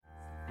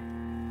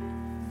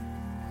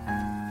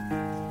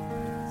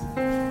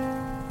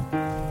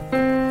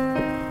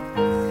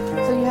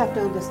So you have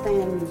to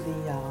understand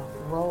the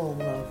role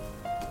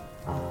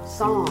of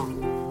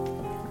song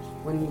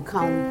when you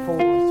come for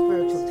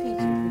spiritual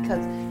teaching,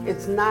 because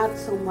it's not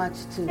so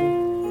much to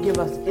give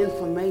us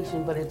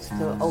information, but it's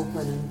to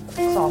open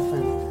and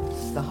soften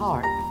the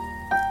heart.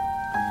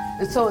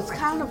 And so it's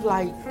kind of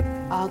like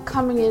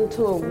coming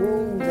into a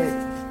room that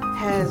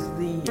has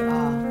the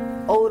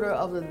odor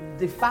of the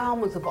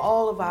defilements of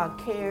all of our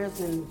cares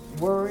and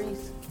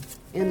worries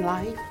in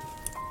life.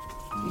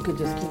 You could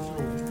just keep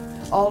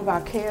playing. All of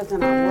our cares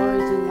and our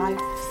worries in life.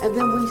 And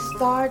then we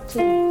start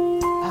to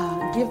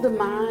give the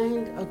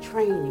mind a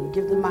training,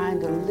 give the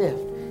mind a lift,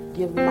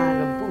 give the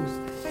mind a boost,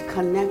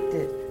 connect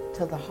it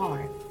to the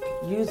heart,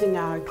 using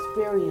our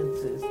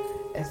experiences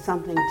as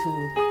something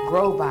to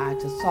grow by,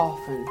 to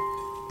soften,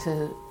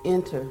 to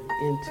enter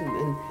into.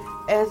 And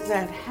as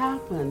that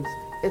happens,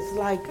 it's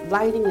like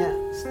lighting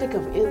a stick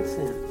of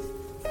incense.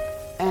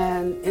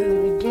 And in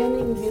the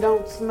beginning, you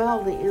don't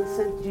smell the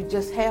incense, you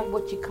just have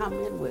what you come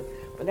in with.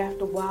 But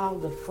after a while,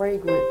 the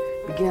fragrance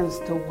begins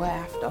to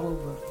waft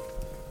over.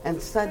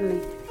 And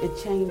suddenly, it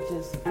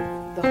changes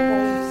the whole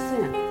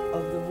scent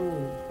of the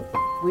room.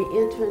 We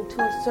enter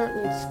into a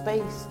certain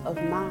space of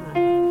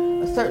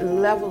mind, a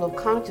certain level of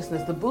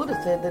consciousness. The Buddha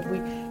said that we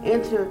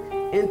enter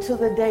into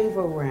the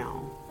Deva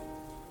realm.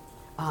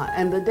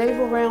 And the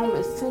Deva realm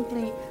is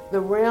simply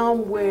the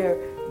realm where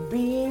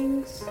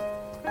beings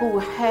who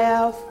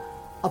have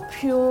a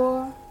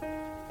pure,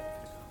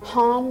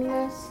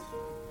 harmless,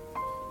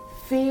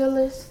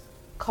 fearless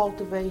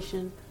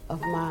cultivation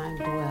of mind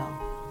dwell.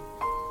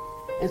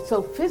 And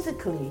so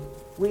physically,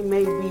 we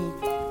may be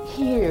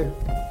here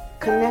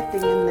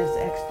connecting in this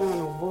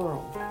external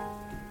world,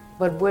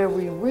 but where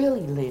we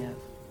really live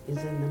is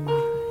in the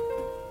mind.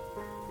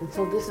 And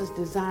so this is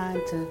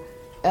designed to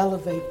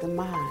elevate the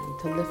mind,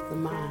 to lift the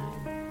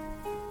mind.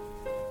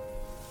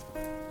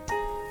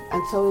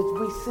 And so as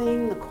we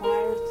sing, the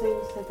choir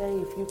sings today,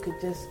 if you could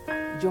just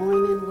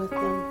join in with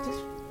them,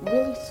 just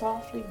really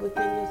softly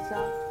within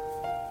yourself,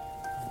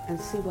 and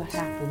see what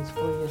happens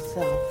for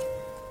yourself.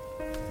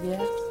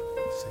 Yes?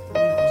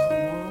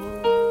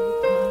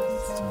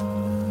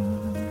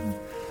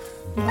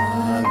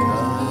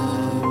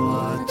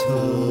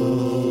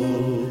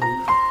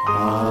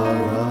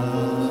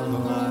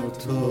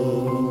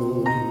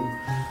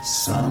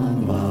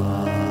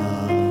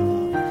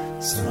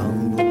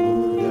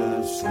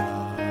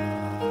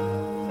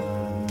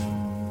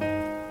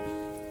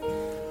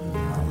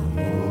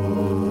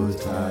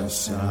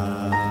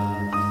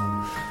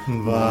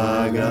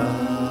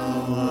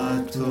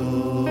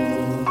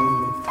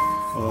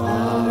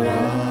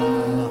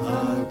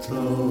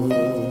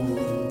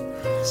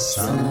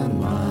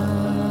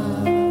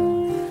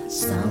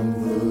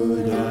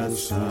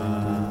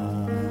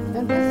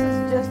 And this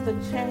is just a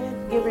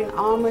chant giving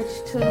homage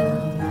to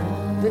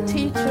the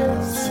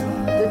teachers,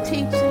 the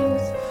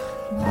teachings,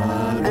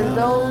 and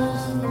those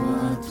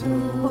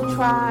who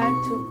try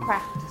to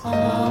practice.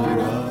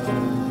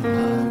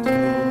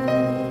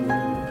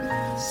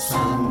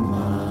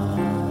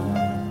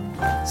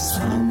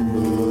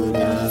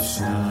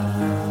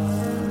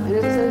 And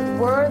it says,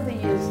 worthy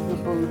is the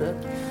Buddha,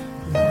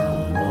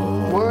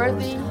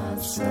 worthy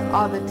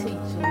are the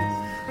teachings,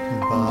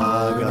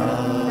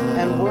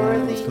 and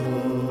worthy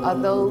are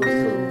those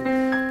who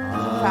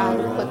try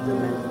to put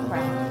them into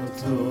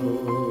practice.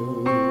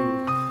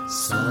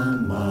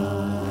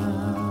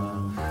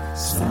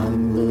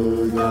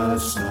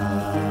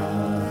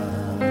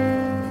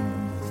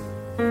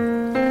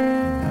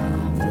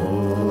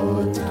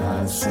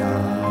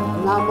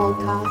 Namo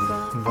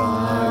tassa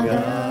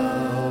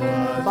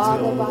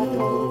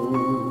bhagavato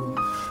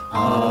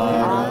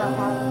arahato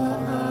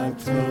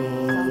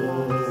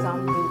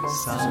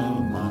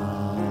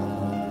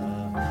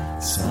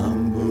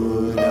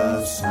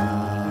sambuddhassa.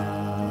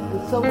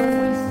 And so when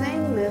we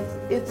sing this,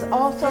 it's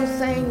also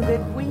saying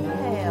that we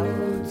have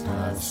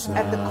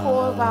at the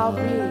core of our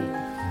being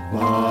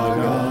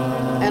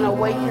an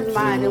awakened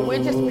mind, and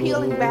we're just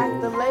peeling back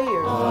the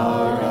layers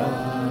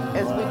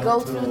as we go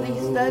through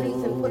these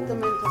studies and put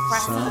them into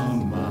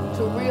practice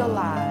to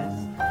realize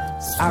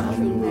our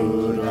true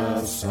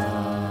nature.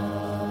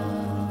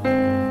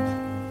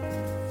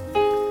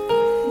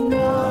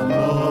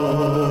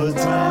 Namo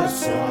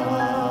tassa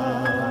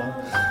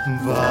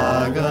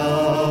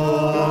bhagavato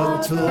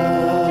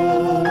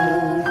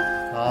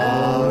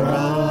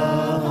arahato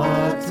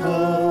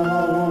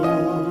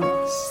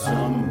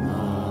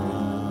samma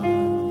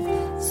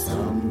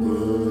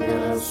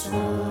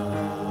sambuddhassa.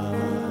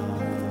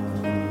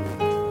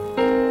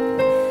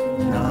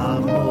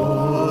 Namo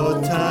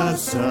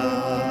tassa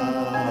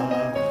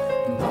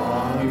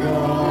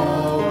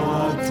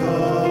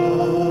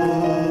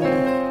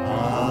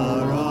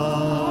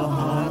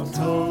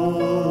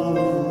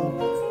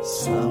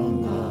Sambuddhassa.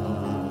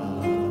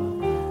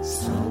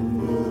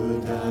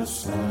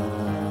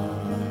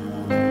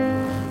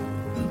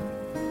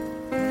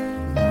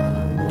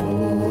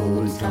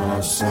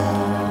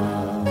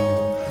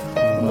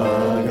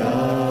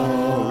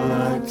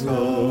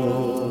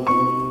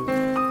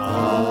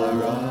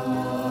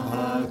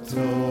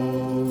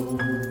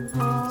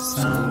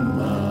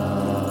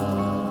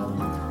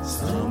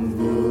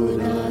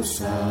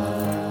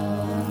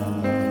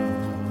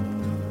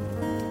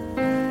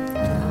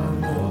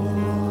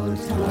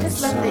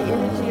 Just let the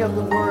energy of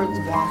the words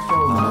wash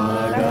over.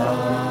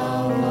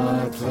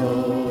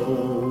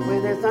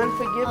 Where there's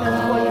unforgiveness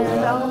for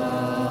yourself,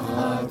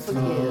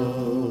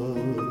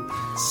 forgive.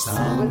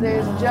 Where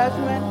there's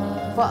judgment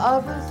for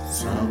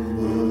others,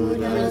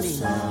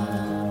 release.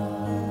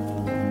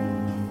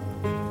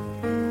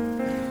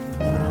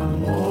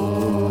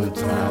 Namo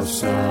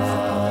tassa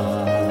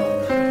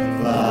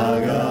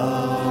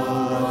bhagavato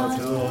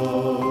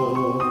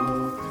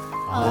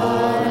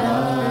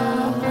arahato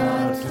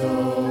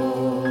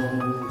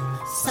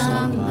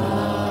samma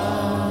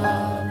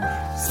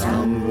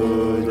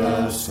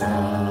sambuddhassa.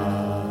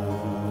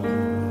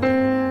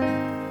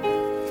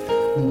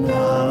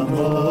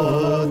 Namo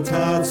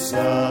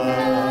tassa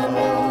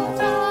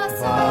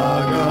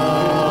bhagavato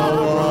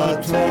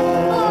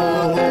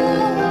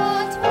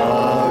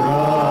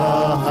arahato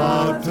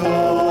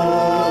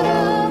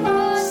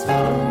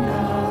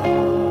samma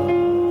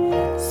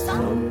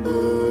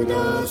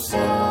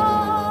sambuddhassa.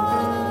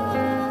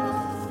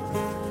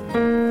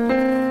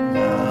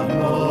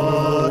 Namo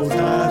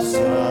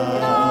tassa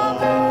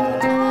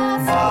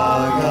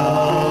bhagavato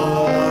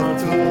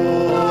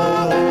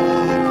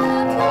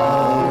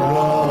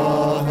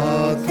arahato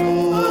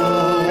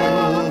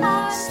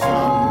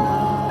samma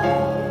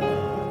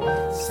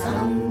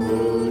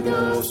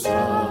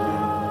sambuddhassa.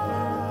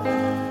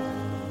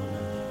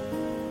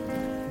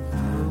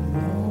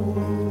 Namo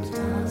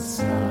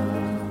tassa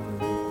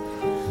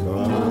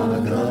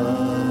bhagavato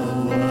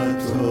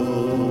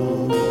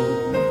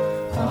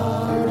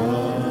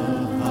arahato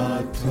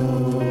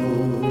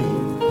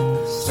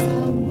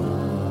samma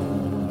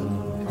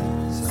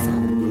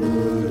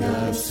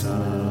sambuddhassa.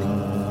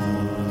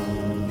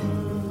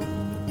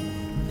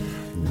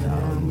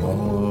 Namo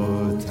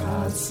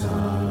tassa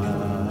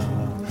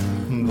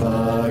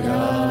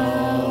bhagavato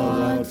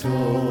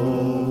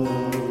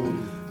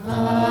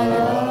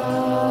arahato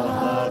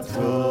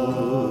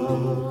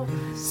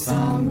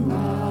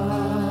samma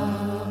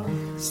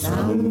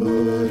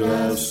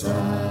sambuddhassa.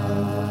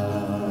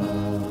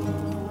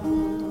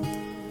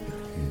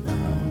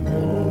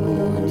 Namo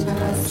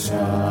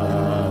tassa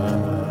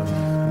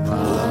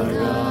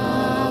bhagavato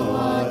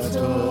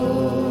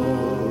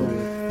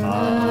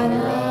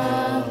arahato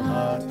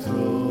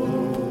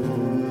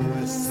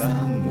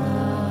samma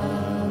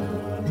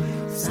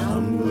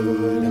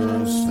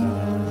sambuddhassa.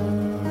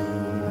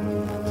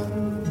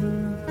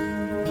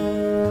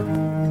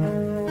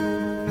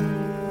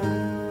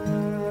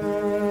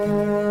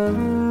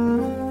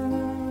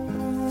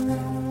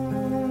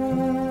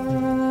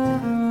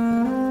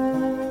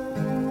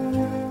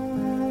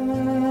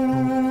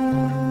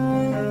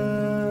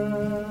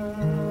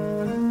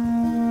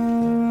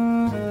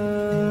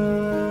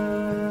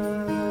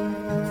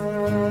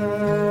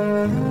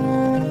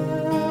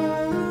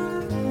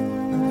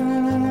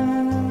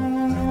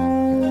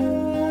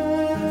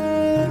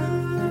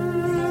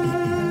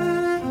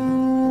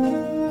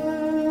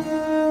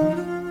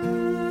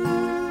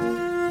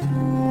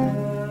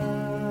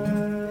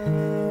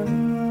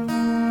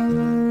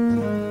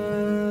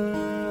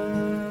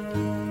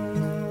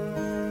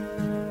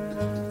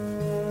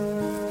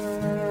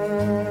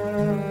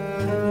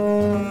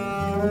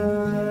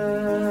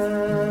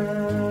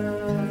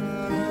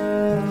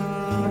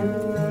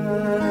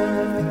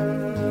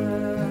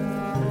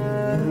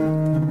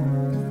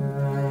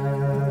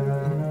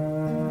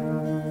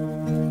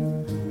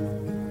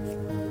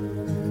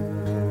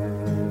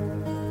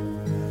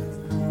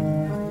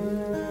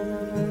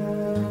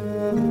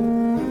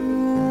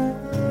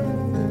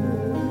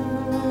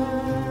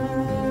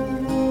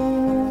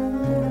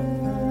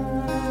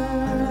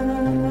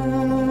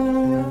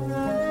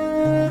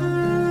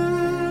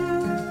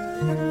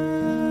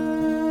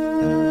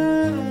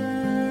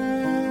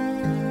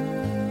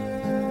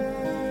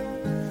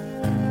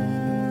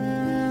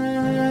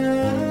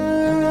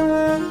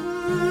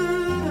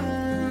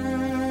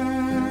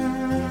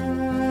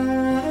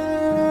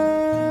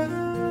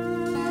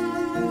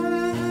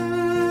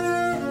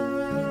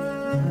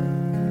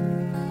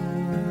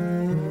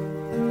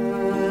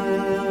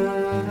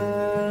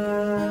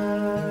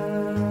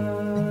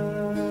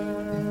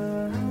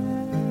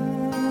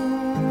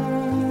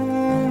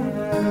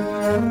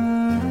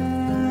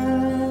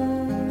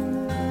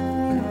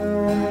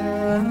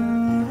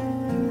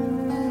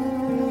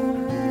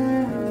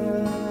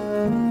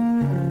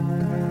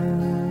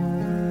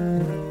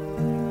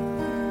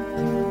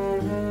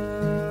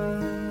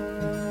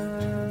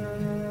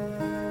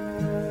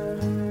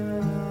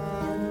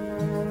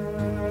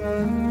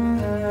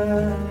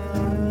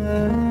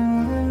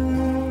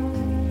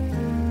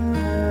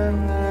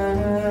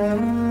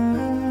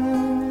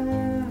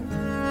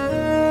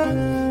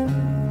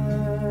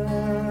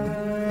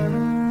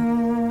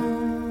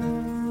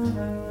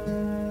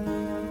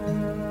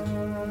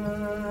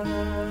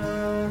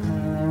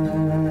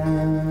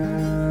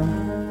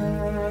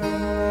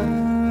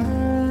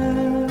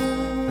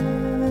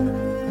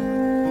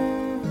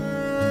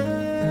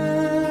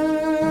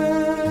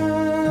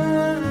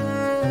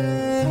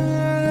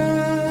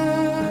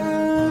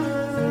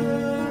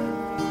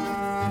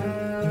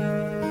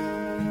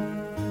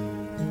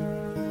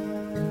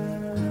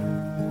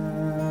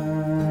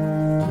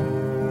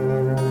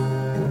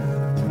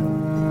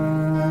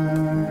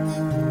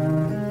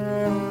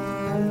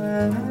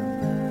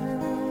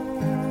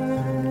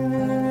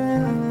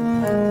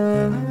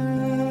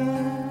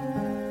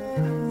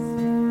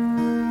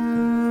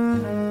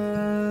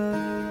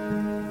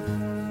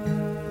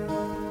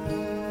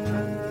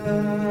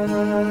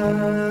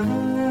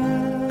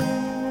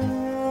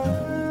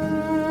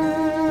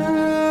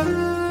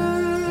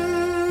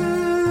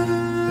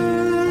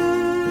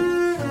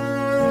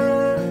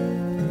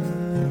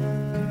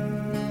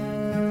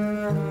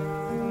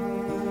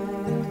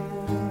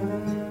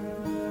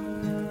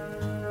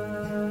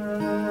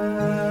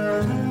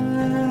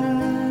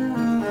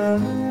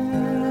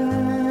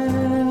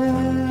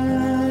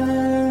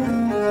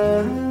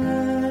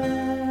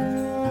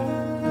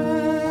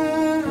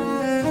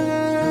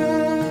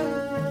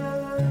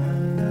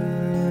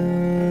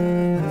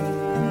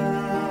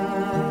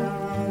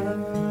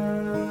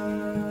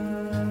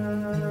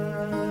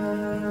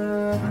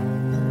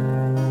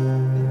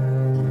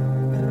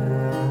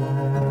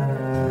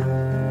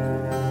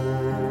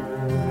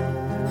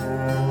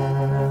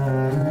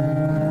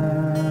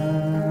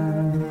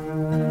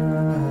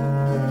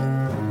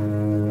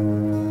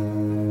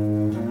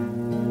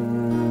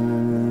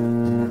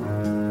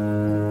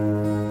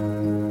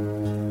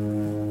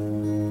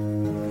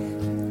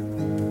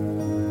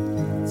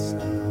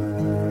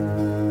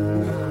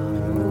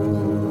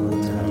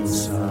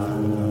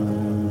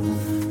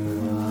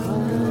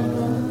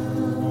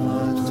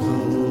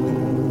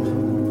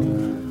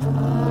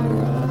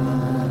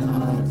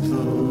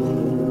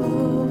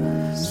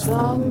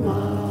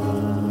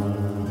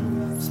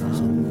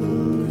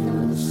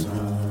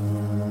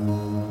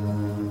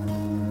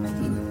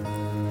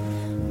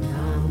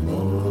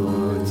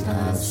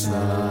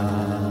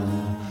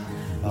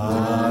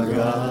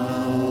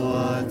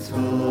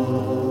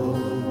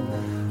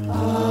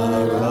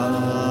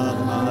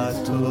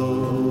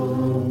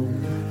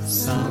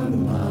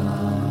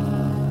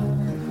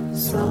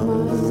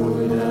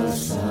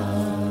 Sambuddhasa.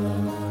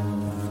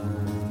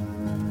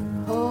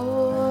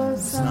 Oh,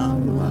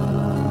 Sama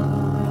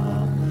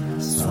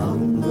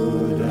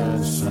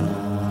Sambuddhasa.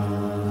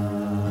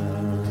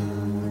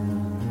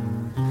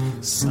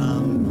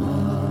 Sama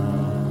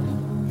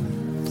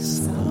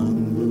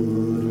Sambuddhasa.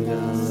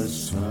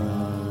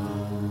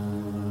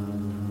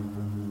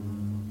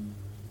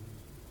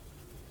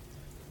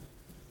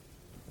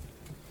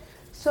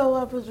 So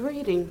I was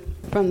reading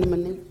from the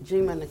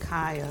Jima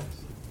Nikaya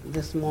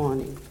this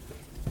morning.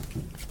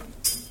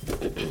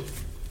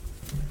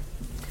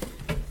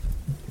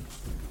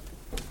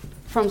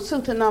 From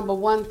Sutta number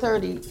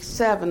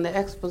 137, the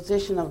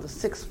exposition of the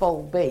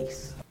sixfold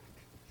base.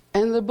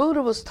 And the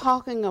Buddha was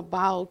talking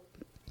about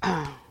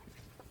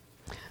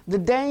the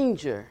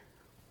danger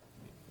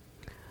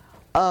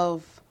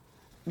of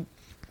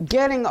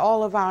getting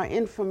all of our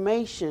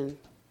information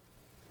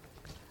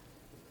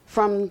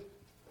from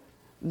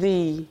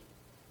the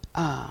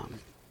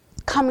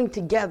coming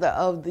together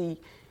of the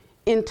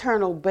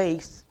internal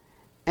base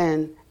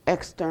and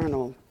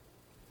external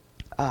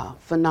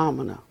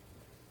phenomena.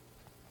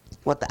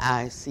 What the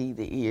eyes see,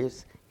 the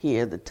ears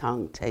hear, the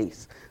tongue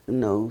tastes, the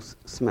nose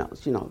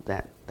smells,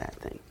 that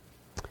thing.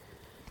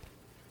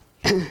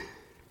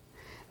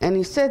 And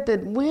he said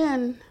that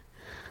when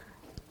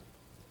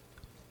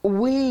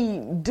we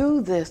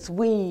do this,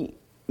 we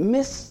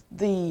miss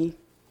the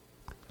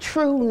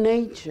true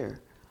nature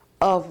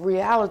of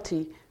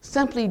reality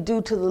simply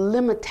due to the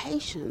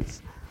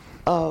limitations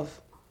of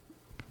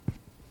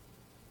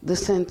the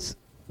sense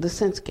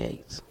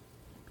gates.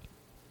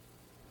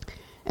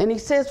 And he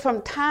says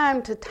from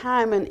time to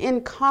time an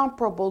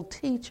incomparable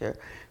teacher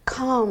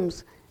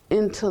comes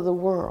into the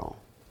world.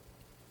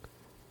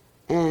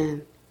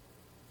 And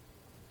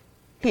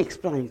he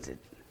explains it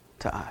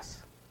to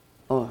us,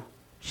 or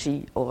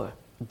she or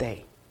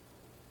they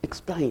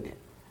explain it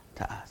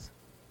to us.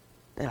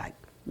 They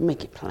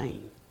make it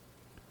plain.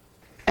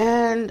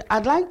 And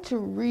I'd like to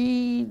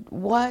read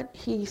what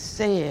he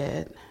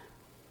said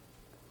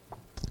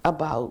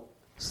about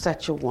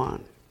such a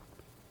one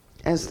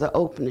as the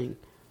opening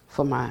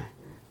for my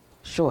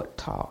short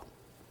talk.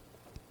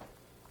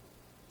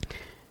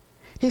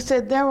 He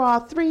said, there are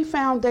 3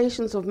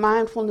 foundations of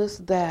mindfulness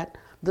that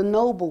the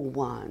noble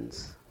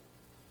ones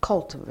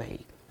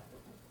cultivate.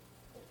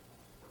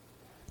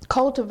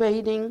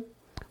 Cultivating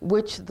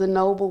which the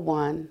noble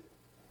one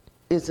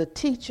is a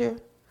teacher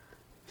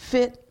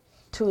fit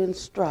to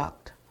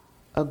instruct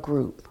a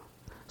group.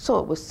 So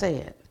it was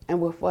said, and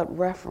with what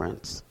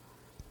reference?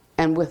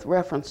 And with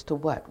reference to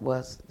what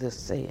was this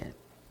said?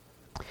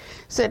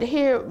 Said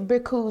here,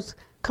 bhikkhus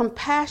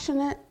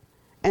compassionate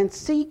and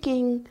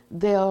seeking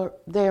their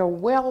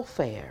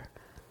welfare.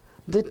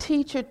 The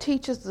teacher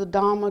teaches the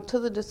Dharma to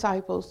the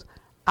disciples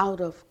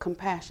out of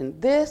compassion.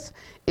 This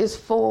is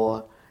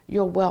for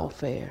your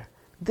welfare.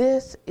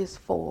 This is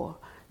for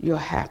your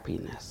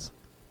happiness.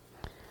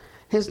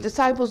 His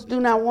disciples do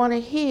not want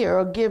to hear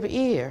or give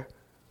ear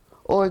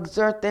or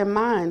exert their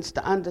minds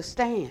to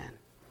understand.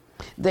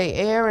 They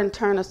err and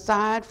turn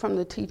aside from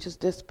the teacher's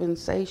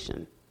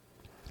dispensation.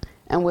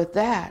 And with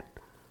that,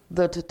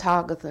 the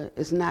Tathagata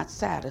is not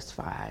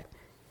satisfied.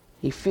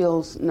 He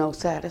feels no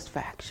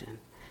satisfaction.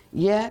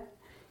 Yet,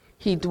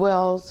 he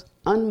dwells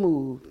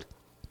unmoved,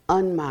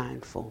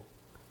 unmindful,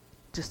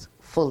 just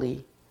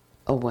fully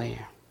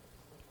aware.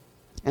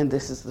 And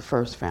this is the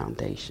first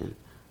foundation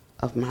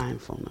of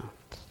mindfulness.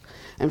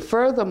 And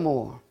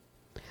furthermore,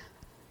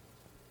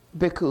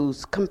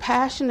 bhikkhus,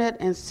 compassionate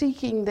and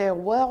seeking their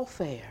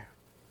welfare.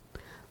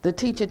 The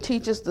teacher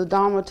teaches the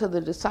Dharma to the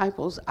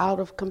disciples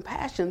out of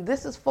compassion.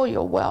 This is for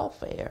your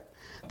welfare.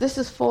 This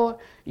is for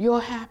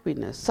your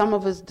happiness. Some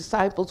of his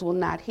disciples will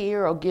not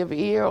hear or give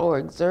ear or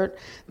exert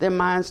their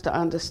minds to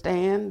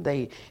understand.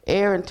 They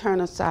err and turn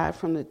aside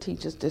from the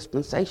teacher's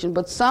dispensation.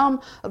 But some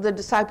of the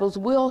disciples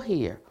will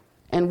hear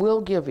and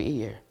will give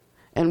ear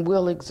and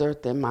will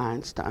exert their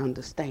minds to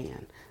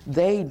understand.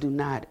 They do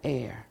not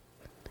err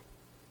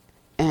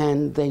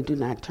and they do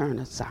not turn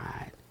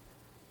aside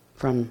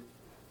from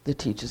the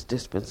teacher's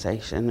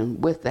dispensation.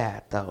 And with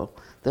that, though,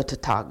 the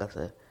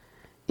Tathagata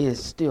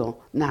is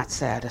still not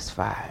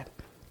satisfied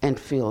and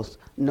feels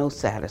no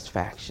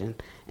satisfaction,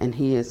 and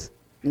he is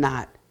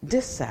not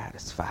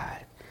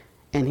dissatisfied,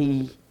 and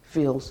he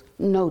feels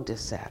no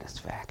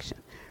dissatisfaction,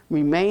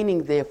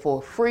 remaining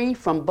therefore free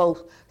from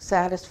both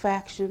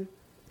satisfaction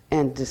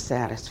and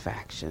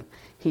dissatisfaction.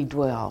 He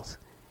dwells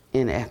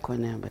in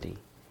equanimity,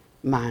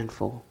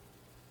 mindful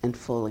and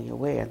fully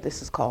aware.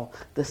 This is called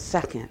the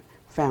second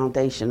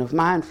foundation of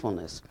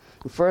mindfulness.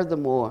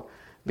 Furthermore,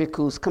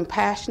 bhikkhus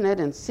compassionate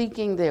and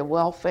seeking their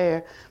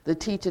welfare. The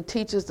teacher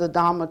teaches the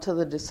Dharma to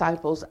the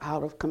disciples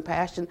out of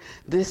compassion.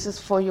 This is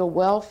for your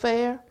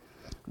welfare.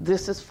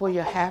 This is for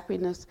your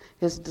happiness.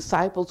 His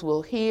disciples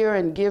will hear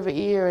and give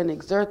ear and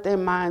exert their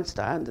minds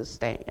to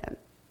understand.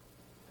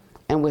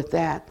 And with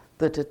that,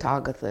 the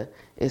Tathagata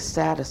is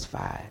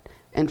satisfied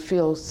and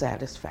feels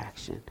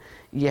satisfaction,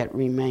 yet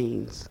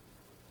remains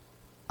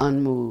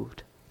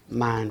unmoved,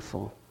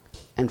 mindful,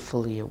 and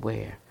fully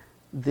aware.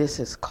 This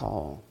is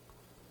called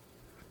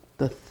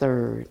the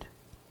third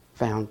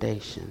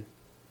foundation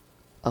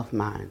of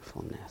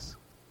mindfulness.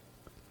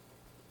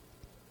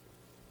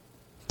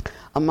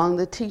 Among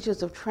the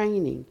teachers of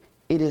training,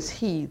 it is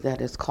he that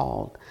is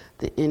called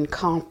the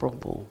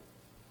incomparable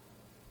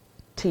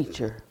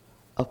teacher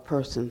of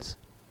persons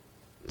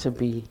to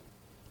be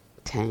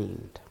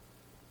tamed.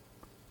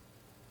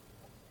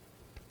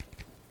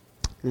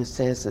 And it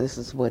says, this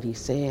is what he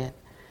said,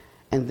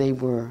 and they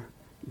were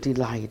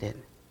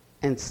delighted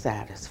and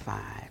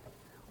satisfied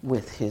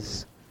with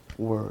his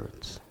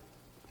words.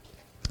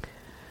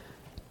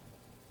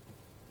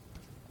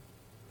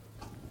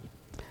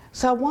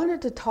 So I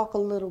wanted to talk a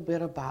little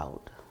bit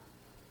about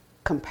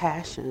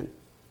compassion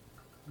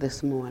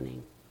this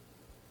morning,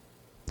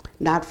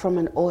 not from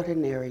an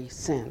ordinary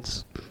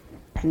sense,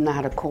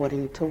 not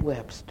according to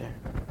Webster,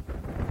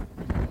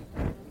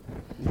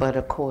 but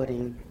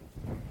according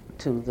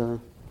to the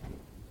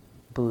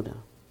Buddha.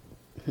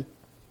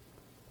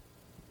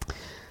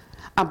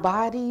 Our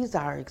bodies,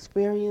 our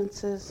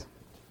experiences,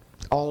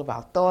 all of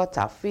our thoughts,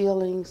 our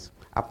feelings,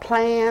 our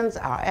plans,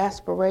 our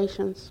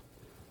aspirations,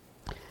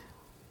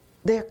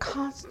 they're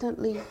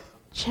constantly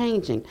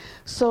changing.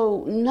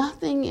 So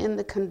nothing in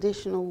the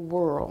conditional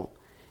world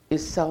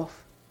is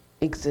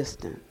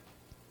self-existent.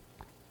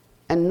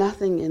 And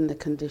nothing in the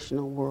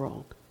conditional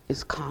world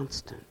is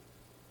constant.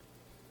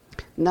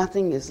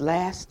 Nothing is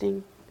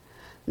lasting.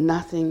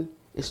 Nothing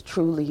is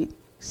truly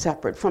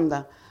separate. From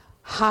the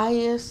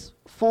highest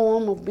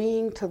form of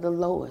being to the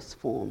lowest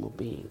form of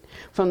being.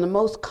 From the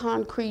most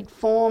concrete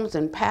forms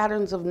and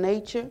patterns of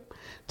nature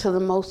to the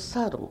most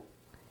subtle,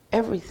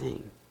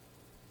 everything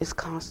is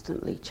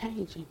constantly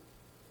changing.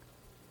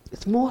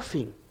 It's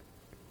morphing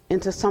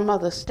into some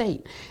other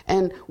state.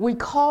 And we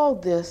call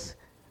this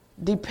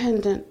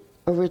dependent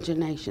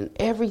origination.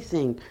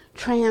 Everything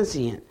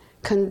transient,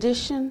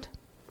 conditioned,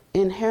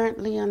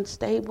 inherently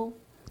unstable,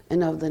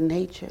 and of the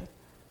nature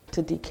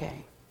to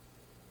decay.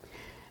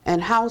 And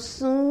how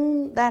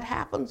soon that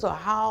happens or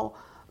how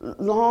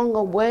long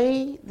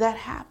away that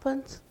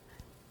happens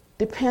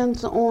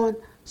depends on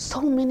so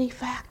many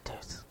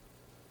factors.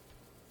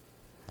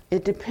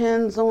 It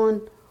depends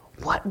on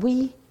what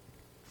we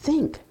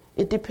think.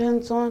 It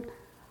depends on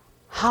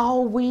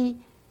how we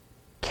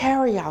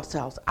carry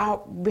ourselves, our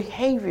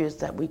behaviors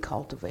that we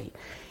cultivate.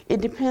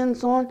 It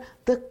depends on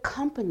the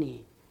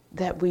company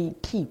that we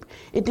keep.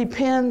 It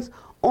depends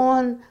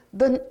on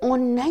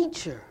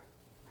nature.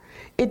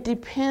 It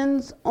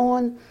depends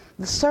on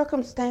the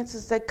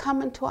circumstances that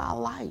come into our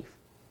life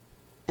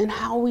and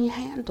how we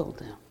handle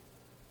them.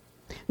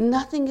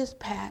 Nothing is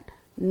pat,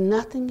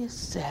 nothing is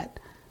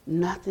set,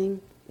 nothing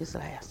is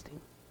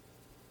lasting.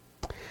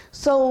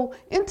 So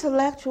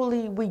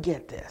intellectually we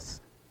get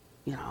this,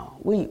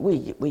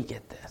 we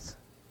get this.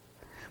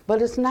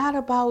 But it's not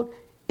about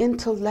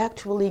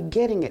intellectually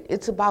getting it.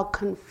 It's about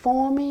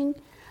conforming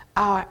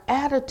our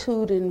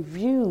attitude and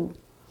view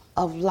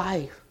of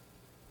life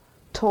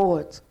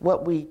towards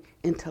what we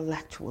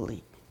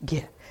intellectually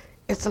get.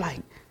 It's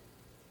like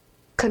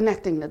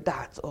connecting the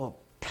dots or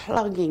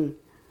plugging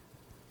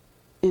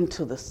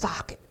into the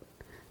socket.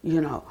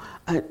 We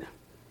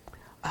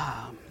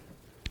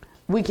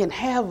can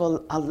have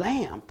a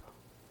lamp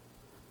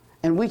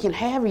and we can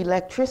have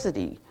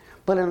electricity,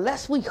 but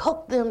unless we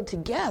hook them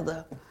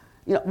together,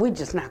 we're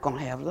just not going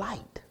to have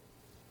light.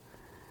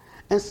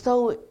 And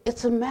so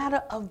it's a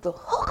matter of the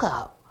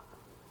hookup,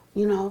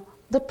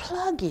 the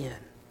plug-in.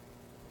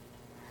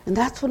 And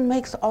that's what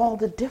makes all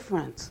the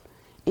difference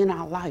in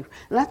our life.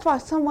 And that's why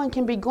someone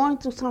can be going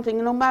through something,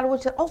 and no matter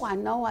what you say, I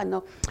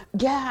know.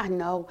 Yeah, I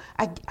know.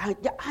 I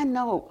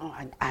know. Oh,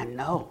 I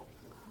know.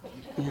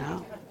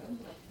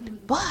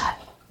 But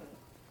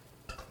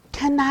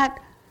cannot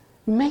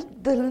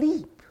make the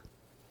leap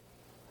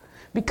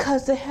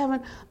because they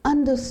haven't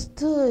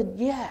understood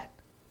yet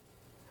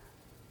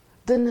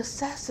the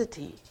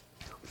necessity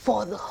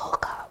for the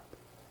hookup.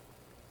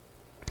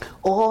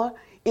 Or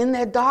in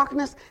their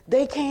darkness,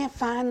 they can't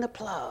find the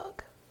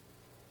plug.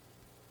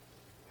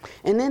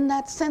 And in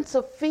that sense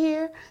of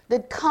fear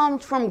that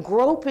comes from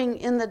groping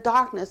in the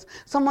darkness,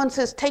 someone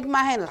says, take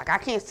my hand. Like, I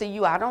can't see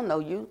you, I don't know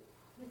you.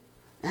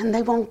 And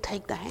they won't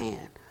take the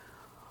hand.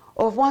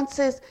 Or if one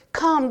says,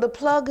 come, the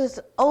plug is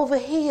over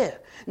here.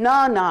 No,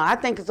 I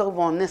think it's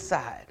over on this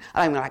side.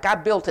 I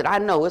built it, I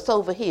know it's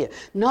over here.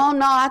 No,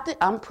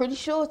 I'm pretty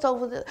sure it's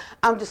over there.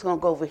 I'm just going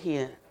to go over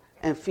here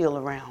and feel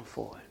around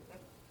for it.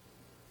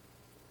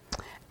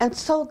 And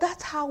so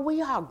that's how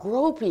we are,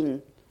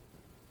 groping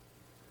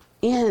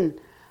in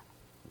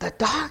the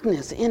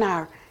darkness, in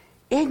our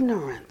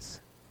ignorance,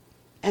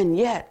 and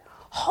yet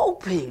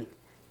hoping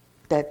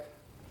that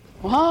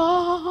the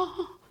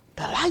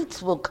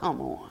lights will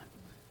come on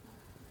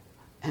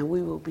and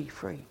we will be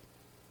free.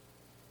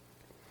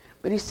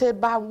 But he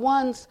said, by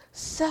one's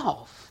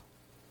self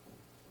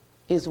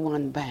is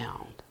one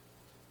bound,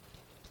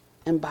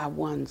 and by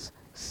one's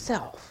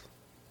self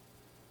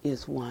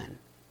is one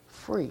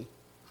free.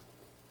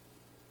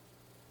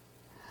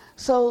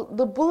 So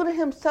the Buddha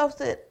himself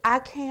said, I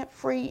can't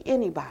free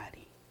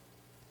anybody.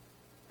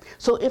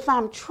 So if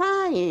I'm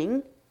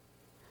trying,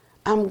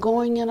 I'm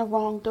going in a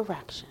wrong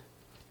direction.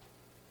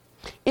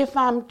 If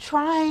I'm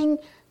trying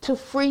to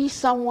free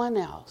someone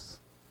else,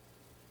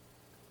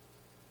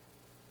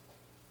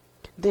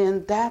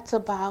 then that's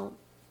about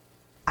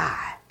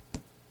I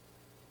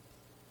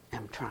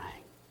am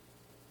trying.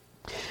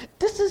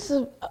 This is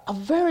a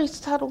very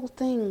subtle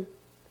thing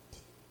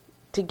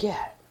to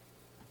get.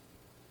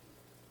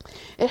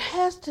 It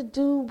has to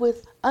do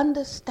with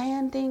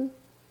understanding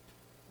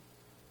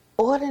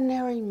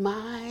ordinary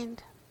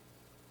mind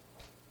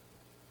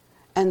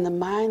and the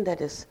mind that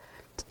is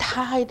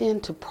tied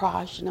into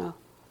prajna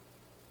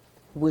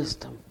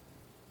wisdom.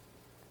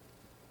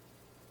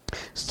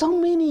 So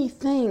many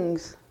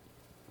things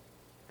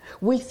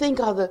we think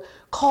are the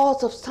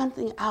cause of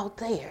something out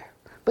there.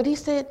 But he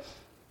said,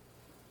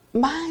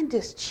 mind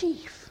is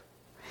chief.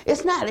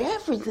 It's not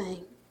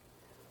everything,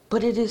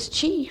 but it is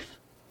chief.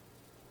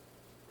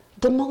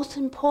 The most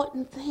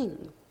important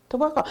thing to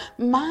work on.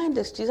 Mind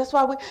is chief. That's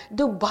why we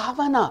do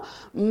bhavana,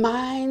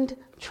 mind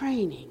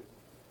training.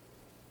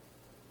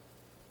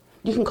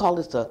 You can call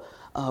this a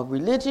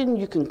religion,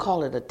 you can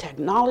call it a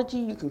technology,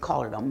 you can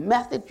call it a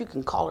method, you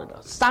can call it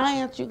a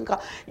science, you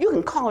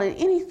can call it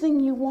anything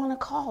you want to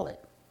call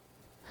it.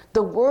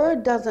 The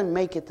word doesn't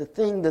make it the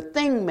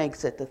thing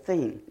makes it the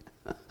thing.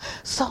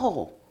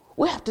 So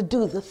we have to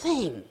do the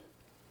thing.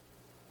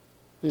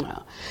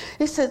 No.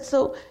 He said,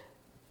 so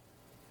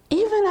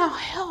even our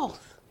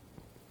health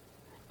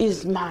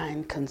is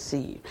mind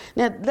conceived.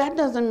 Now that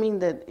doesn't mean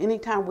that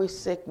anytime we're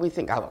sick we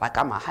think, oh, like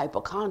I'm a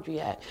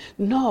hypochondriac.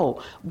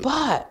 No,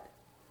 but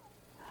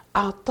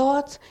our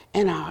thoughts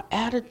and our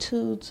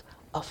attitudes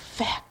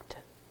affect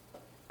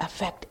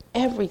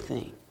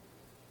everything.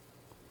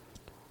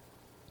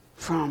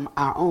 From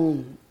our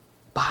own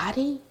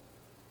body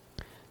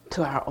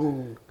to our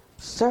own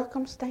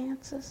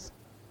circumstances,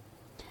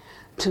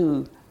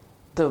 to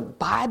the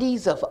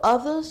bodies of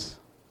others,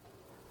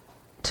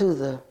 to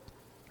the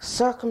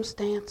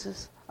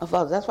circumstances of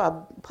others. That's why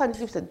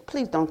Pannavati said,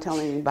 please don't tell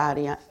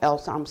anybody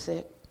else I'm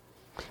sick.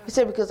 He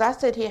said, because I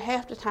sit here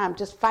half the time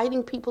just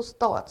fighting people's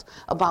thoughts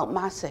about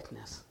my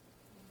sickness.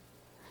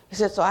 He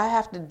said, so I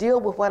have to deal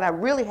with what I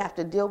really have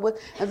to deal with,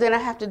 and then I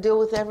have to deal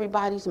with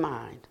everybody's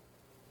mind.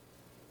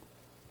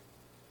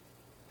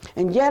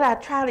 And yet I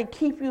try to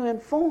keep you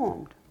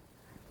informed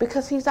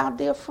because he's our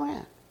dear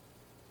friend.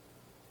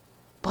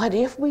 But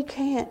if we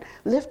can't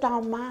lift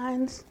our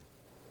minds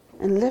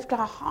and lift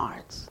our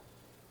hearts,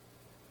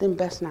 then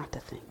best not to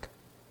think.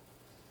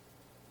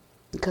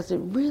 Because it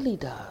really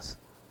does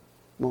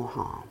more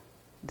harm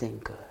than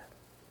good.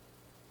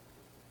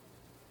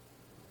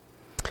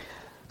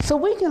 So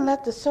we can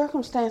let the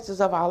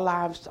circumstances of our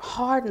lives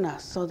harden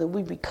us so that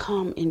we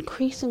become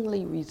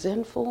increasingly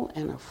resentful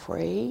and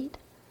afraid.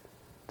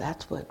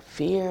 That's what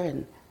fear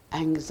and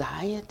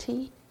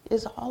anxiety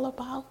is all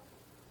about.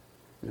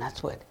 And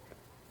that's what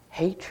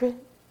hatred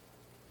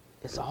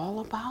is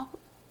all about.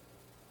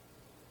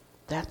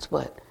 That's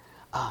what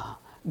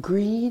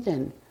greed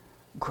and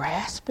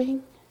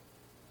grasping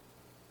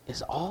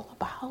is all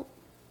about.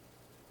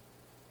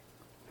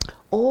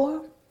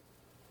 Or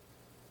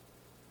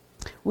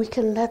we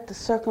can let the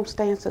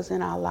circumstances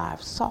in our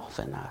lives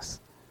soften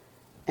us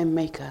and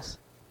make us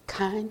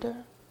kinder,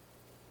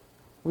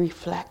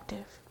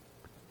 reflective,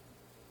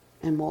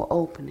 and more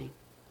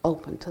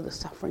open to the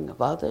suffering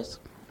of others,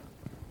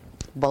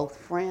 both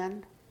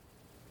friend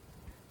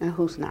and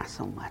who's not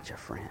so much a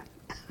friend.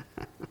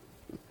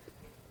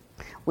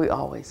 We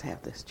always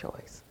have this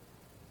choice.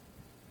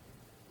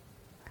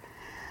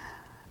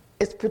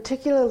 It's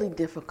particularly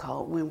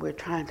difficult when we're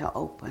trying to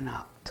open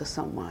up to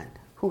someone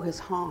who has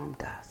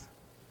harmed us,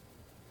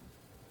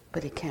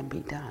 but it can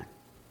be done.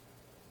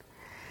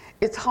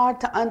 It's hard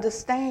to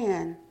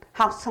understand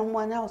how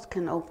someone else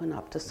can open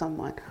up to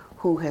someone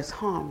who has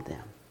harmed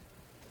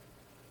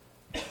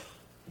them.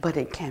 But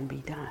it can be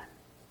done.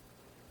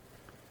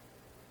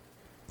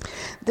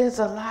 There's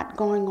a lot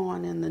going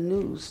on in the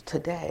news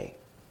today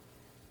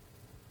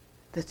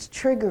that's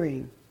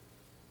triggering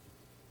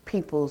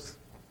people's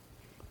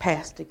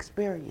past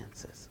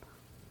experiences.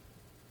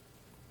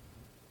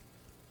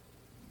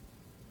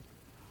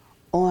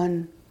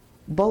 On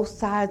both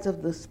sides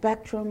of the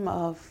spectrum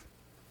of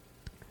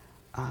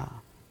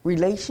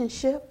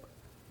relationship,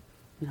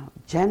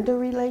 gender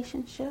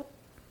relationship,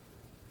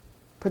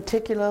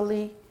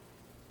 particularly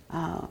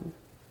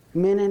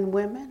men and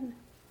women.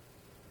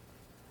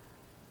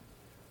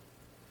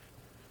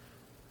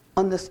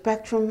 On the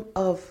spectrum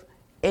of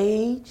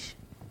age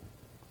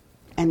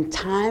and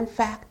time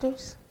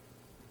factors,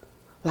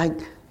 like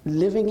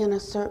living in a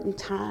certain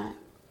time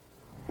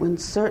when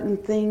certain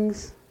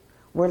things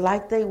were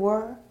like they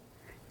were,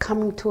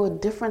 coming to a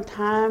different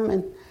time,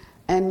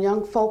 and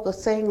young folk are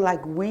saying,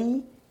 like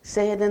we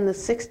said in the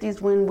 60s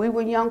when we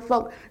were young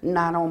folk,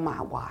 not on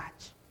my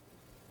watch.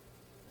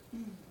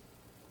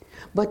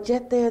 But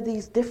yet there are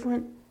these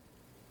different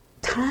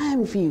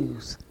time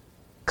views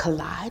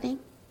colliding.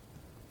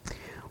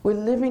 We're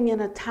living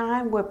in a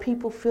time where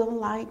people feel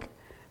like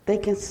they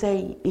can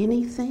say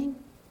anything.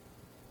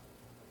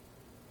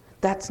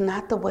 That's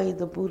not the way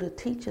the Buddha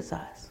teaches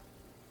us.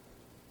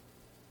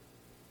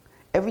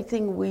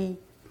 everything we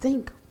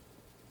think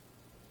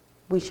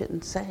we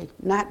shouldn't say.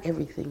 Not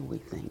everything we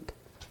think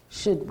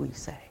should we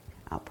say.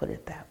 I'll put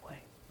it that way.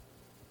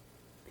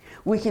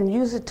 We can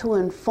use it to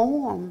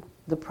inform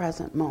the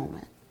present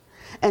moment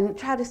and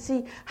try to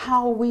see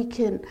how we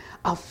can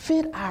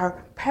fit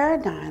our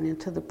paradigm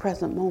into the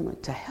present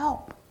moment to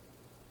help.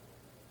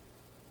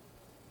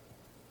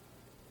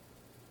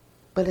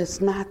 But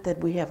it's not that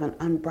we have an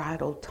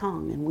unbridled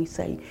tongue and we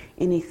say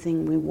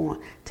anything we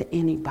want to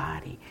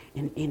anybody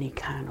in any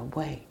kind of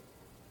way.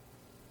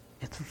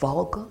 It's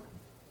vulgar.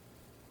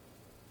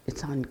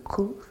 It's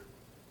uncouth.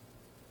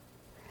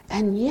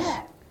 And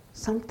yet,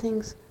 some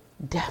things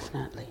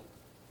definitely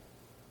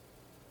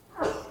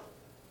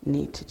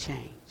need to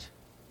change.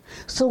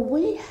 So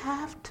we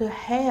have to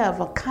have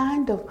a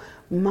kind of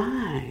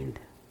mind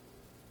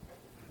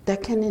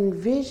that can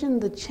envision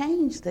the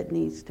change that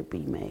needs to be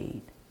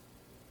made,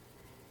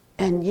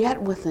 and yet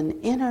with an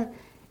inner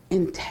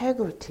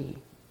integrity,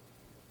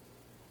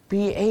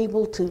 be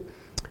able to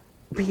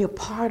be a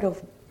part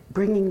of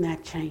bringing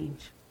that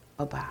change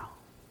about.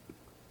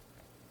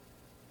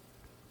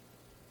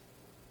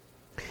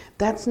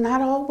 That's not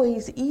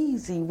always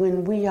easy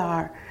when we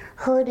are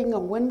hurting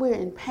or when we're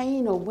in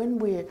pain or when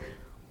we're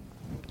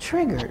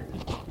triggered.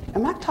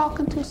 Am I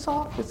talking too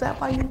soft? Is that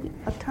why you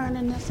are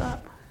turning this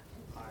up?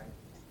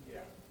 Yeah.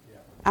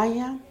 I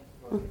am?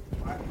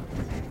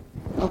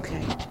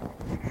 Okay.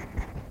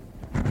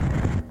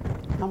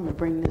 I'm going to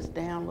bring this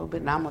down a little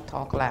bit and I'm going to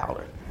talk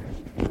louder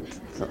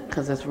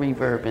because it's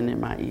reverbing in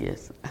my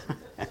ears.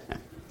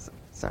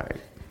 Sorry.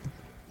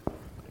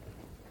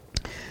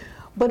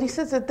 But he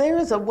says that there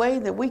is a way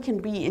that we can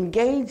be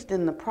engaged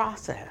in the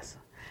process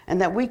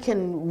and that we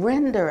can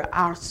render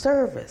our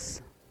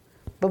service,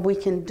 but we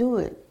can do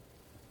it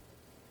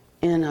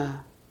in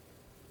a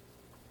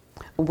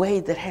way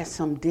that has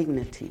some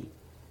dignity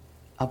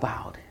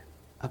about it.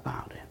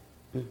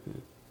 Mm-hmm.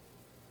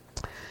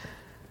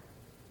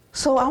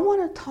 So I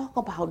want to talk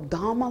about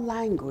Dharma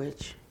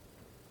language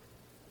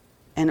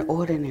and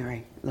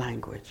ordinary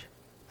language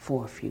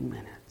for a few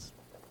minutes.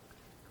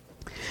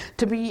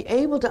 To be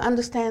able to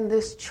understand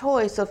this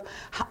choice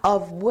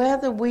of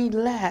whether we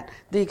let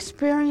the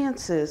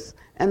experiences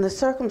and the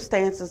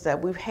circumstances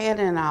that we've had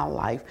in our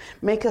life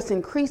make us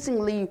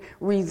increasingly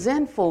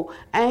resentful,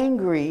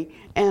 angry,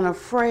 and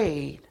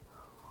afraid,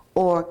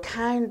 or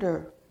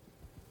kinder,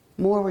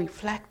 more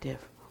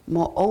reflective,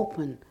 more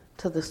open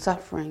to the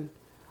suffering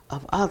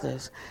of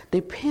others,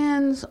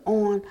 depends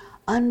on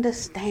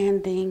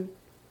understanding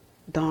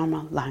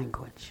Dharma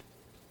language.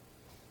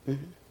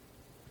 Mm-hmm.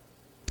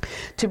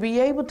 To be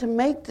able to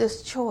make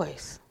this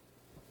choice,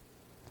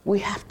 we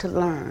have to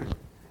learn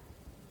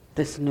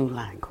this new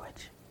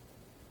language.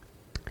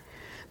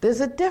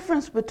 There's a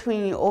difference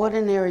between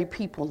ordinary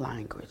people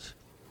language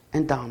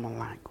and Dharma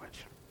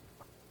language.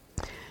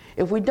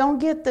 If we don't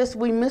get this,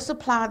 we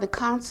misapply the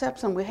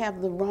concepts and we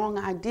have the wrong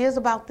ideas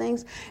about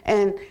things,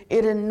 and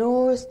it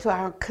inures to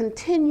our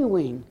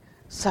continuing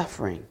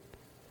suffering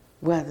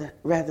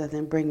rather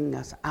than bringing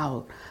us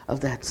out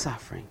of that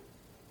suffering.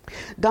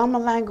 Dharma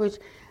language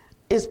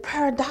is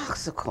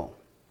paradoxical.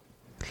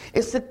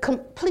 It's the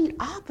complete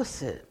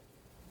opposite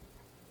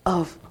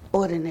of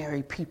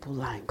ordinary people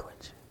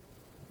language.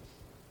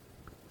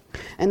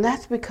 And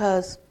that's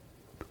because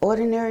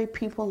ordinary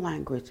people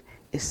language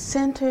is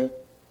centered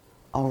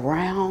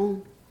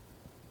around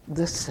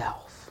the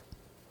self.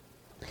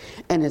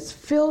 And it's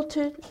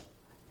filtered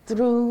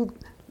through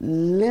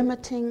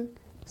limiting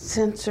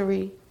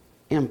sensory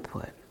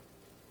input.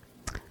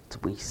 So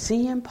we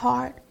see in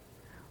part,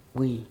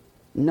 we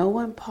know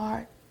in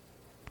part,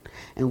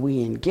 and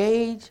we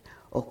engage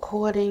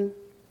according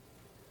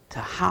to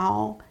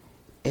how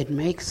it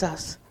makes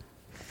us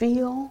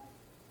feel.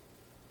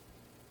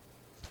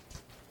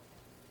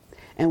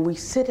 And we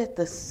sit at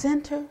the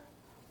center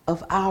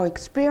of our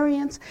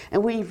experience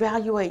and we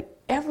evaluate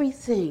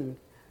everything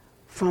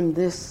from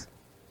this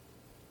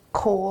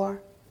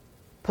core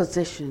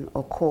position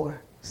or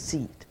core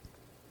seat.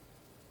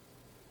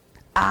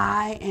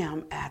 I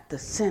am at the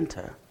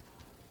center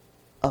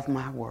of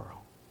my world.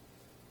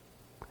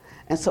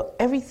 And so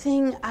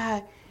everything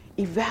I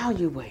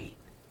evaluate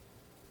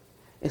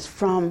is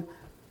from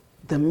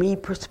the me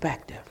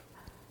perspective.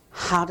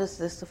 How does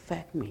this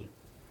affect me?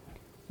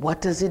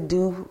 What does it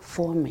do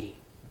for me?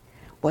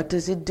 What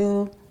does it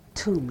do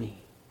to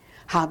me?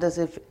 How does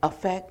it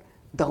affect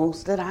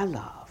those that I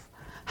love?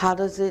 How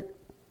does it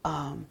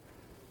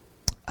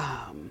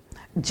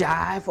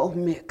jive or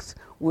mix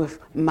with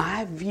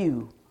my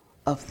view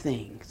of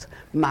things,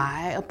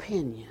 my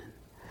opinion,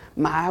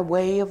 my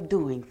way of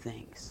doing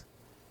things,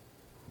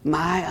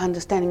 my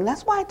understanding?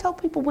 That's why I tell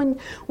people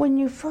when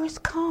you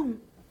first come,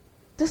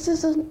 this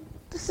is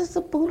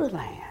a Buddha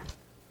land.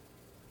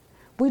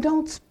 We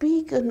don't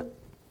speak an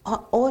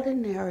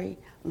ordinary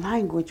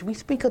language. We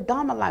speak a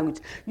Dharma language.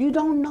 You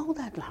don't know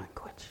that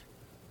language.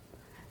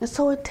 And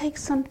so it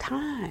takes some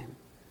time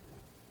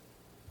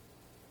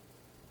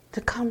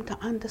to come to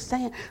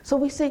understand. So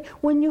we say,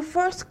 when you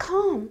first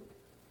come,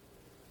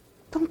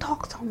 don't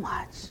talk so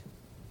much.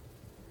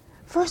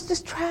 First,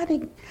 just try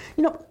to,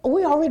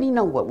 we already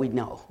know what we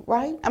know,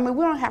 right? I mean,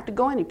 we don't have to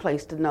go any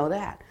place to know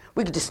that.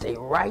 We could just stay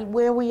right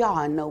where we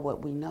are and know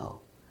what we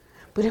know.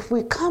 But if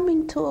we're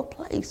coming to a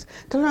place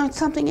to learn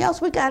something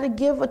else, we got to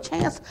give a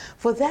chance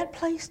for that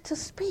place to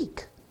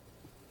speak.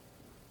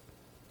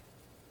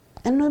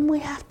 And then we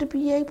have to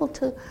be able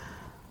to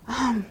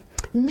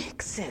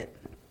mix it,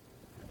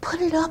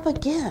 put it up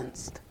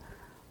against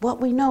what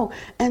we know.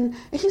 And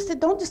he said,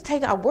 don't just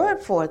take our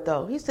word for it,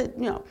 though. He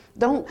said,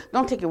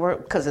 don't take your word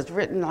because it's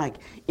written like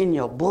in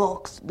your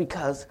books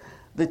because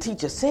the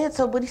teacher said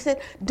so. But he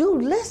said, do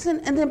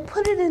listen and then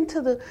put it into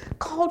the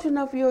cauldron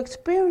of your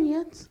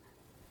experience.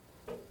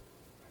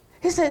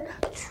 He said,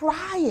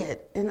 try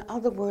it, in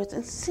other words,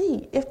 and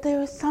see if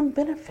there is some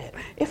benefit,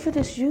 if it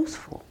is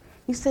useful.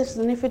 He says,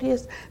 and if it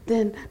is,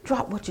 then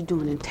drop what you're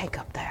doing and take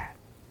up that.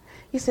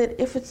 He said,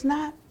 if it's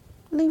not,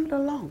 leave it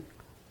alone.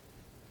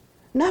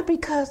 Not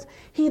because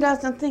he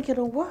doesn't think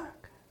it'll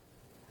work,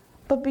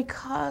 but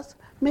because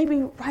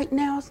maybe right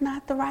now is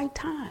not the right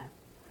time.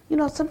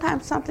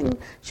 Sometimes something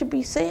should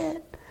be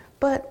said,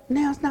 but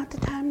now's not the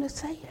time to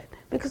say it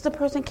because the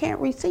person can't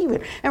receive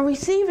it. And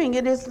receiving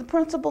it is the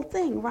principal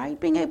thing, right?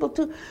 Being able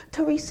to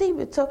receive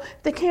it. So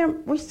if they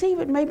can't receive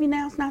it, maybe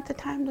now's not the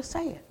time to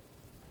say it.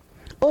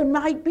 Or it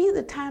might be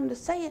the time to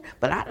say it,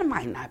 but I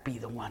might not be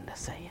the one to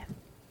say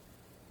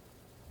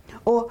it.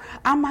 Or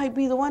I might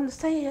be the one to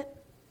say it,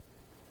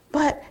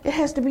 but it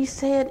has to be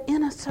said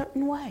in a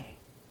certain way.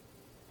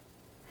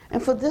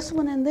 And for this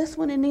one and this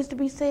one, it needs to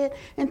be said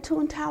in two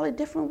entirely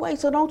different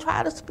ways. So don't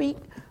try to speak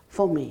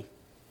for me.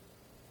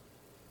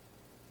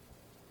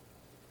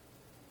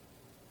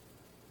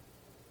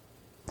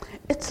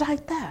 It's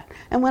like that.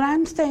 And when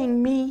I'm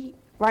saying me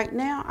right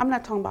now, I'm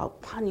not talking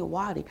about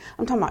Pannavati.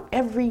 I'm talking about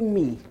every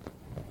me.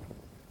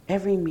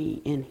 Every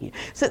me in here.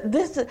 So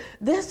this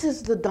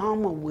is the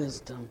Dharma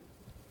wisdom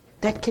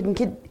that can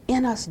get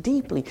in us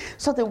deeply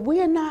so that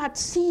we're not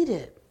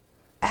seated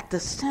at the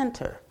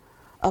center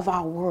of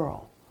our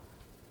world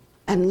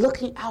and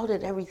looking out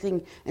at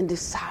everything and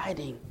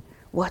deciding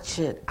what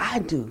should I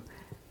do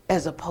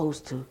as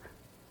opposed to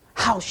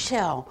how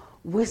shall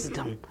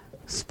wisdom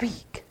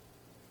speak.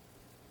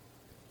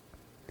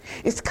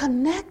 It's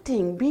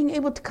connecting, being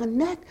able to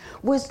connect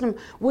wisdom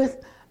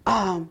with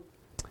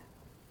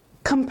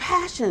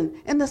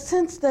compassion in the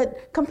sense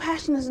that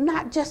compassion is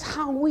not just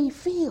how we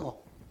feel.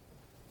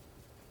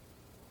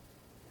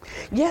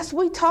 Yes,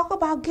 we talk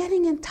about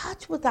getting in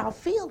touch with our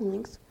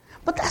feelings,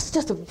 but that's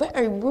just a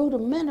very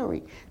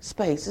rudimentary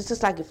space. It's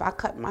just like if I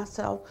cut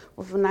myself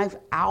with a knife,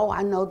 ow,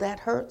 I know that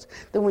hurts.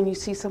 Then when you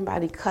see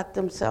somebody cut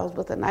themselves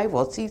with a knife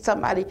or see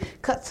somebody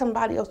cut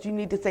somebody else, you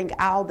need to think,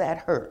 ow, that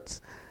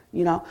hurts.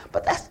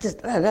 But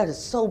that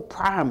is so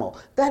primal.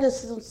 That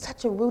is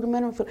such a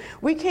rudimentary feeling.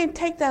 We can't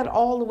take that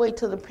all the way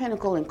to the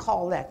pinnacle and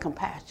call that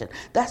compassion.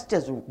 That's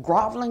just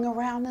groveling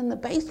around in the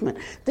basement.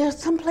 There's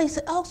someplace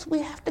else we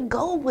have to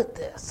go with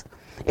this.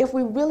 If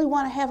we really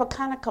want to have a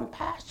kind of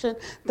compassion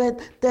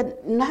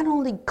that not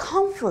only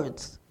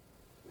comforts,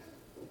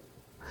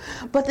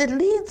 but that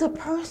leads a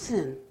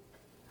person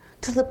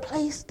to the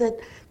place that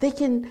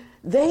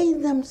they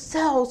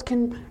themselves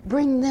can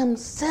bring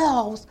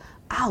themselves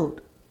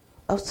out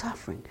of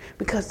suffering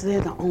because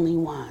they're the only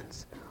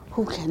ones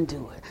who can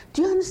do it.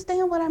 Do you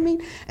understand what I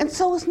mean? And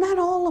so it's not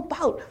all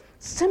about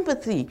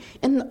sympathy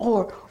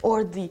or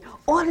the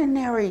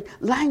ordinary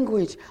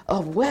language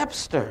of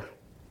Webster,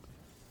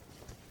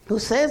 who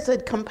says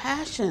that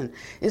compassion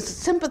is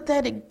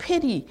sympathetic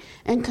pity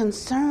and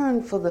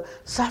concern for the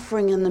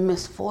suffering and the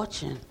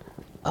misfortune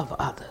of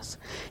others.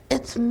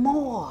 It's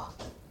more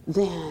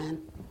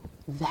than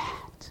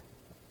that.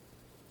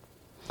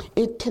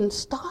 It can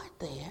start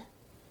there,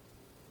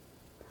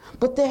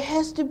 but there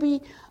has to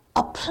be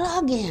a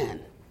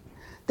plug-in.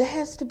 There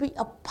has to be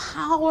a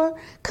power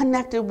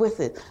connected with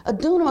it. A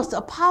dunamis,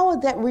 a power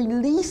that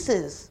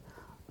releases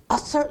a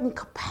certain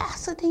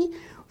capacity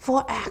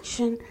for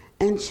action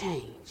and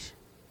change.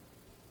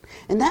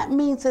 And that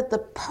means that the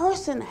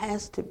person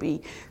has to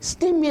be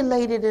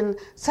stimulated in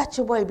such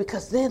a way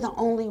because they're the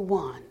only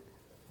one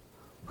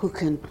who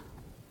can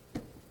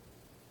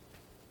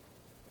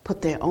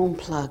put their own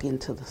plug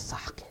into the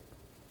socket.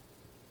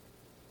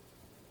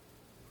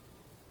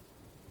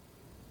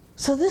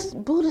 So this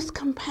Buddhist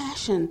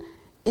compassion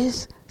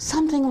is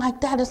something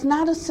like that. It's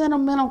not a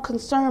sentimental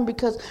concern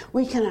because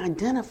we can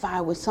identify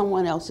with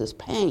someone else's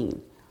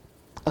pain,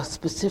 a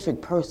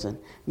specific person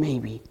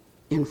maybe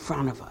in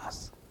front of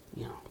us,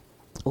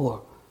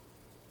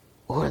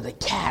 or the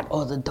cat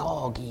or the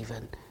dog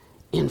even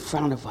in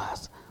front of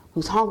us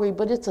who's hungry.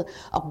 But it's a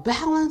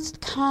balanced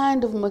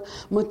kind of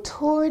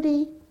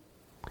maturity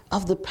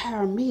of the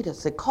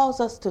paramitas that cause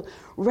us to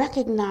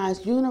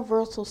recognize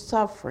universal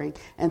suffering,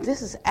 and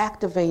this is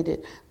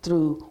activated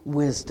through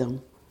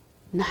wisdom,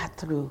 not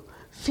through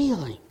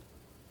feeling.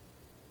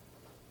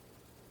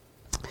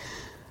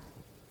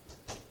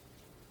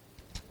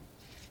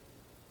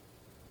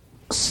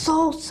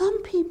 So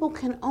some people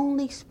can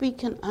only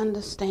speak and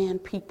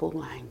understand people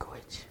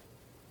language,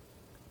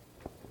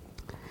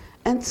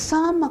 and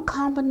some a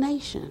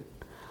combination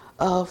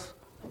of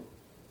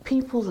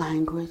people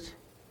language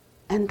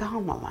and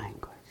Dharma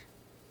language.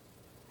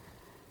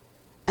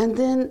 And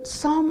then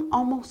some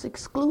almost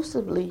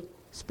exclusively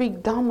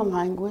speak Dharma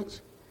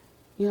language,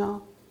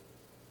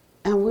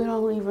 and we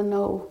don't even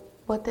know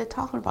what they're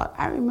talking about.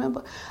 I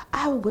remember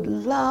I would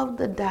love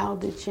the Tao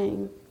Te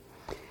Ching,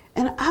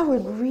 and I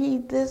would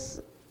read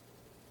this,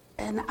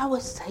 and I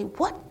would say,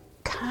 what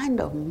kind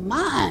of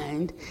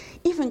mind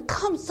even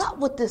comes up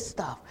with this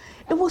stuff?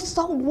 It was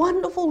so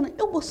wonderful, and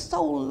it was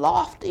so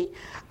lofty.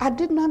 I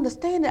didn't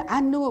understand it.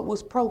 I knew it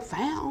was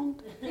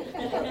profound.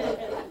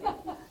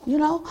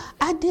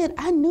 I did.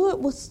 I knew it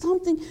was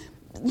something,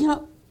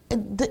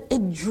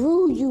 it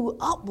drew you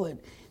upward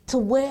to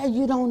where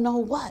you don't know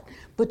what.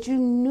 But you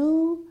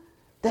knew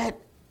that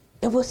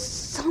it was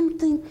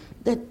something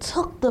that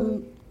took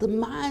the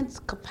mind's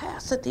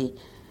capacity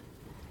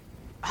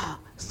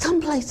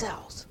someplace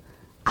else,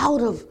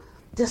 out of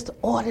just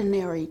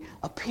ordinary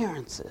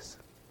appearances.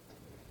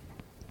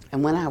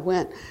 And when I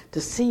went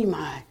to see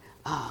my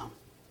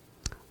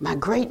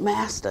great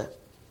master,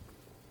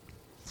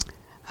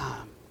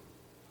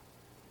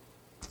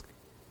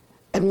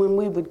 and when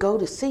we would go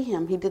to see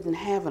him, he didn't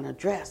have an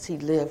address. He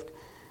lived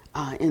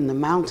in the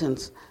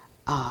mountains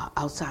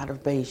outside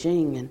of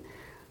Beijing,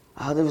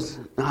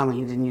 and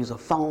he didn't use a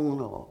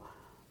phone or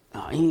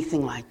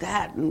anything like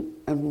that.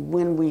 And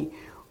when we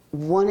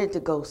wanted to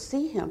go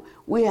see him,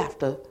 we have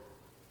to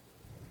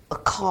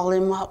call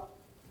him up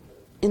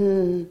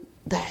in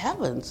the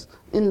heavens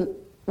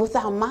with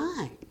our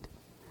mind.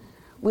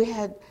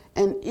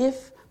 And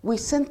if we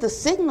sent the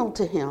signal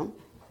to him,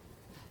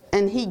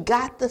 and he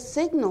got the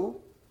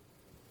signal,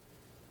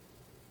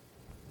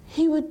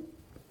 he would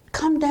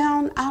come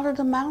down out of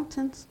the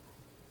mountains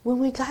when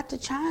we got to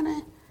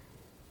China,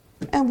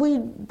 and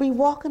we'd be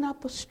walking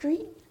up a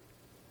street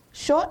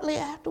shortly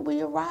after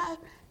we arrived,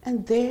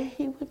 and there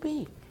he would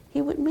be.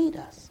 He would meet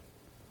us.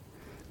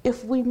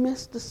 If we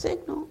missed the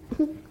signal,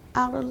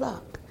 out of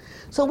luck.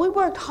 So we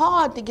worked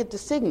hard to get the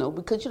signal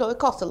because, it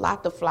costs a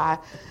lot to fly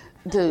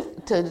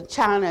to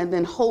China and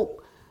then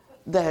hope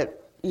that,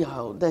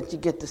 that you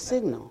get the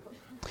signal.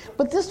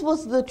 But this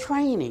was the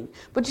training.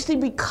 But you see,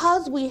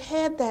 because we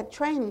had that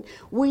training,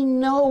 we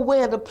know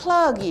where the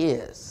plug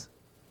is.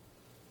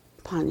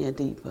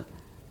 Panyadeepa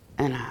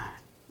and I,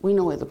 we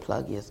know where the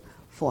plug is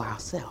for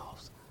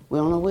ourselves. We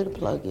don't know where the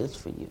plug is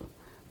for you,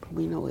 but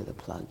we know where the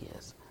plug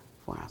is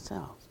for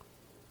ourselves.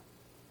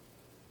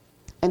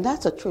 And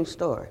that's a true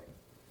story.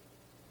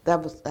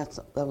 That was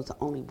the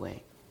only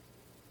way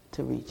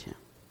to reach him.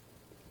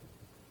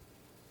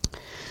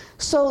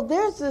 So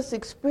there's this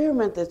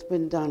experiment that's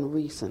been done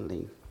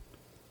recently,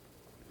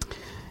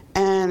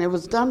 and it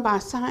was done by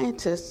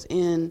scientists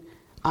in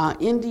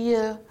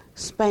India,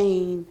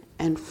 Spain,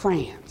 and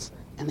France,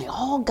 and they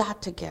all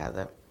got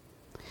together,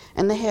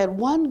 and they had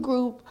one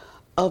group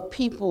of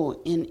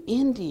people in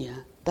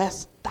India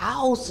that's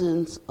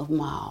thousands of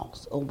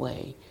miles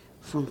away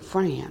from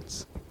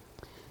France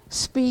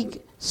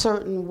speak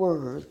certain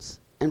words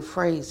and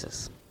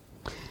phrases.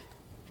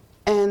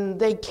 And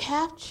they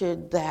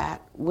captured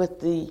that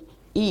with the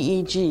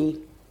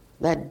EEG,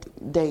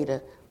 that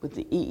data with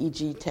the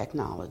EEG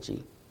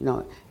technology.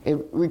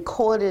 It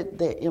recorded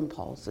their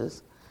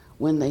impulses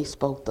when they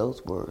spoke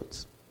those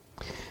words.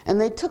 And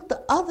they took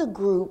the other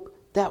group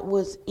that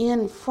was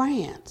in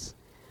France,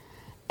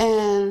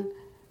 and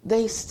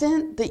they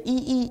sent the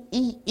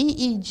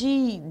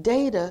EEG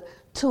data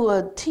to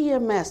a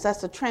TMS,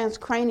 that's a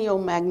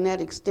transcranial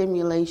magnetic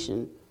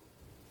stimulation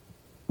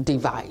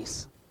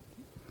device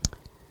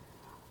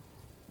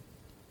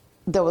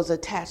that was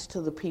attached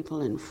to the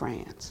people in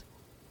France.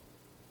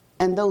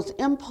 And those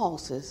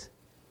impulses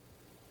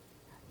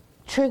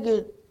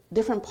triggered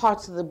different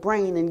parts of the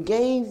brain and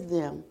gave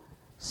them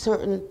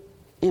certain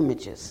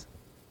images.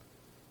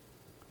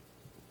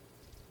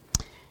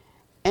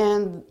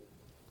 And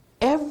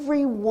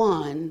every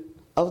one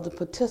of the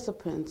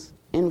participants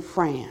in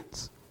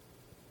France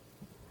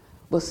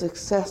was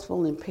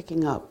successful in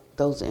picking up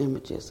those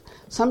images.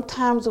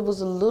 Sometimes it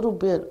was a little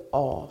bit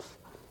off,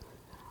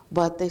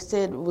 but they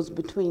said it was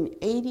between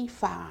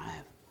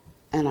 85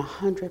 and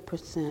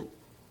 100%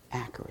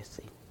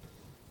 accuracy.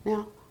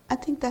 Now, I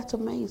think that's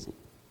amazing.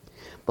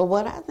 But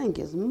what I think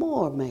is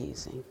more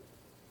amazing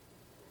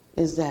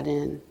is that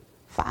in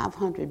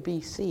 500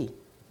 BC,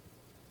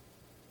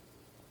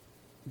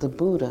 the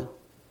Buddha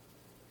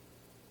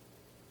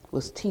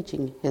was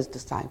teaching his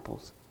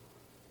disciples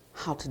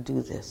how to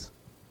do this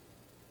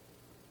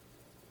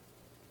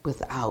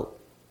without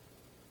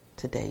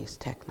today's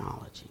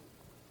technology.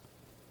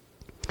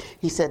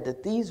 He said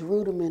that these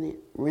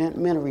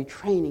rudimentary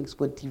trainings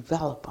would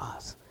develop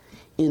us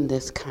in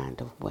this kind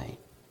of way.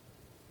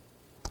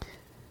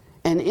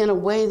 And in a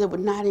way that would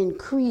not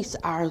increase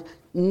our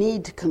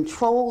need to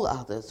control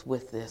others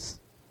with this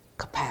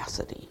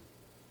capacity,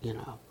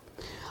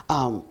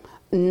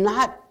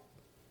 not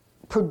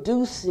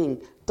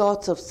producing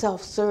thoughts of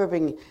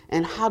self-serving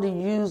and how to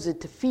use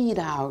it to feed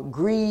our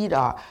greed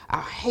or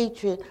our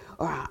hatred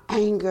or our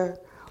anger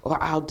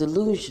or our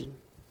delusion.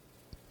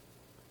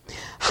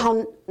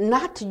 How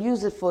not to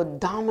use it for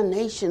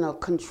domination or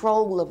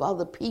control of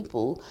other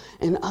people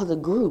and other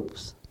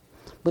groups,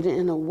 but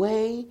in a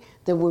way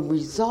that would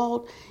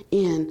result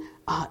in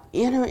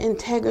inner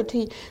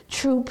integrity,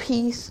 true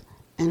peace,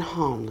 and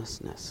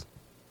harmlessness.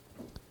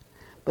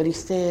 But he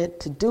said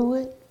to do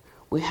it,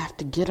 we have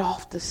to get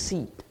off the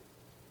seat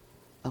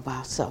of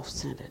our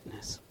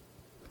self-centeredness.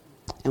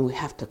 And we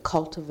have to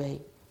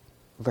cultivate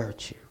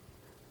virtue.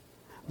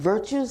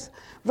 Virtue's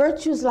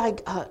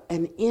like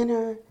an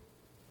inner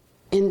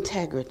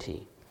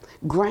integrity,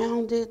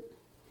 grounded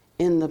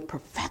in the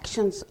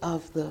perfections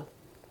of the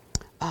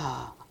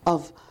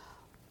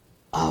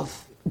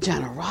of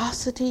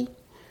generosity,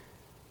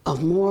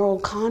 of moral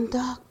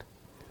conduct,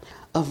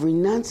 of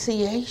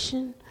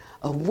renunciation,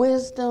 of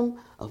wisdom,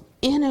 of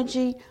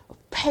energy, of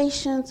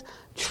patience,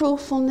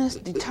 truthfulness,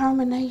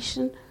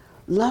 determination,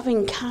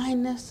 loving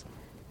kindness,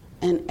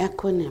 and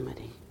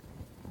equanimity.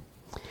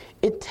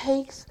 It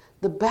takes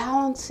the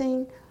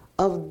balancing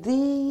of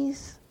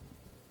these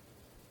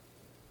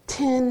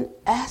 10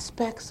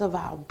 aspects of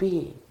our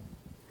being.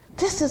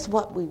 This is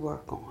what we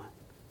work on.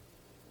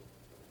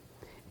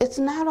 It's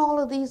not all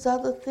of these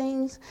other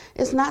things.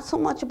 It's not so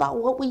much about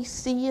what we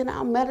see in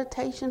our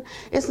meditation.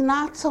 It's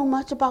not so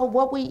much about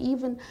what we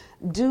even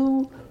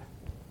do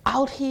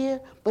out here,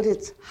 but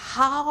it's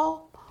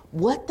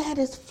what that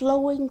is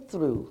flowing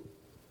through.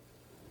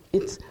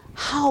 It's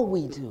how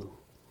we do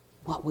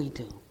what we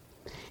do.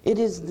 It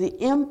is the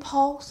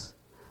impulse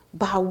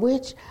by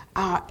which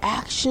our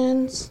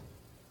actions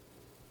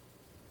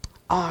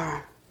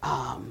are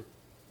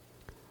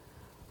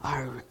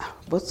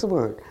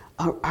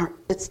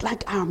it's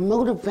like our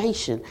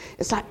motivation.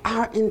 It's like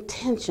our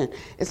intention.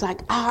 It's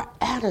like our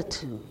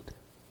attitude.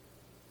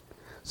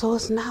 So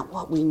it's not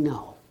what we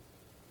know,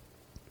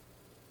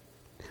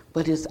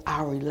 but it's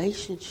our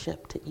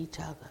relationship to each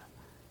other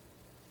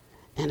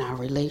and our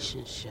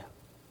relationship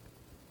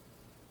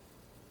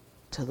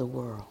to the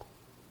world.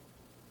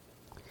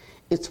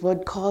 It's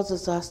what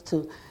causes us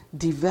to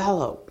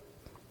develop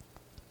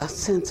a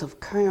sense of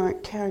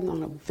caring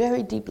on a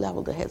very deep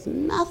level that has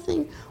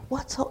nothing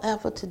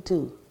whatsoever to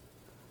do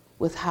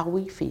with how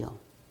we feel,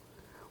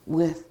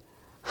 with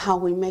how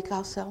we make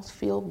ourselves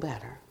feel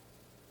better.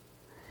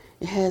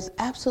 It has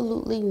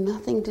absolutely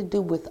nothing to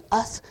do with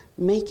us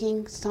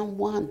making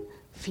someone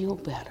feel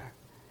better.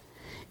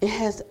 It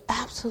has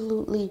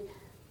absolutely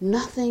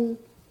nothing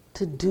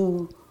to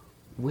do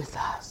with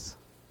us.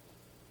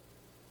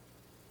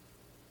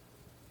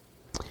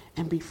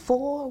 And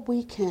before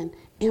we can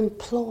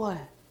employ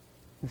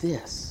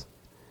this,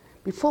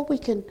 before we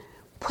can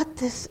put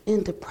this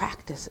into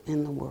practice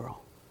in the world,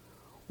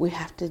 we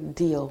have to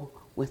deal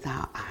with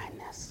our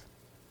I-ness.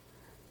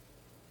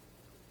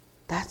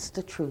 That's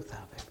the truth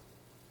of it.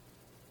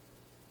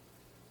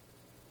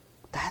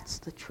 That's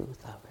the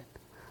truth of it.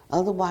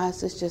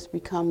 Otherwise, this just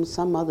becomes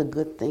some other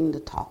good thing to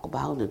talk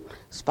about and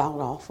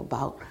spout off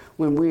about.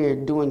 When we're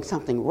doing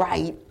something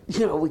right,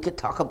 we could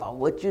talk about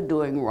what you're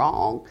doing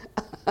wrong.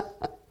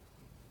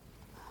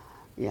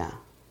 Yeah.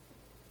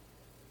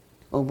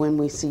 Or when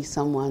we see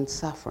someone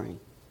suffering,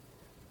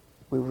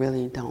 we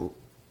really don't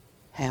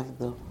have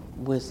the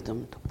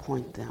wisdom to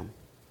point them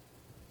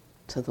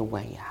to the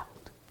way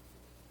out.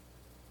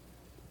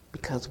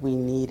 Because we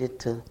needed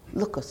to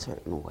look a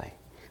certain way.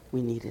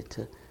 We needed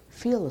to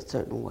feel a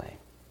certain way.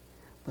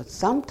 But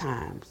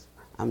sometimes,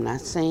 I'm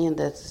not saying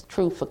that's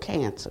true for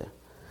cancer,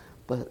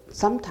 but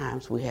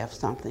sometimes we have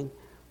something,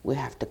 we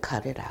have to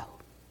cut it out.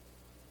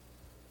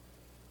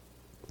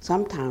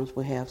 Sometimes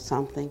we have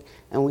something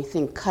and we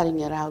think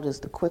cutting it out is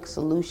the quick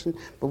solution,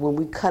 but when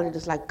we cut it,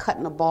 it's like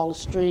cutting a ball of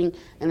string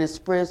and it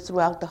spreads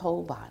throughout the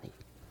whole body.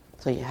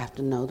 So you have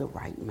to know the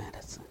right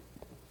medicine.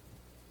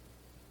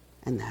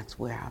 And that's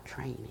where our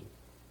training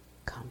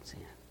comes in.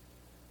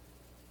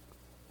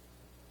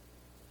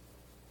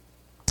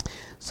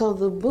 So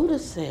the Buddha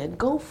said,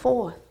 "Go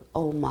forth,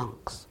 O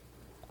monks,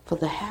 for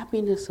the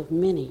happiness of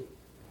many,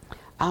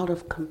 out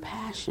of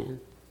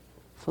compassion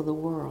for the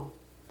world.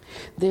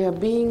 There are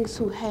beings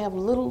who have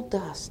little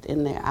dust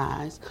in their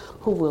eyes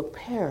who will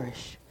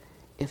perish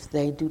if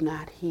they do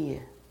not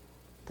hear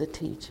the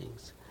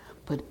teachings.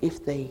 But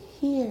if they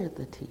hear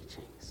the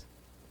teachings,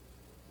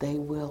 they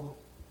will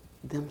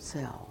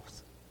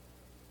themselves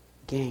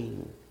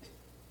gain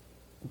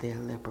their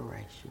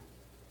liberation."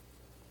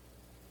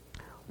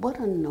 What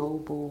a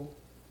noble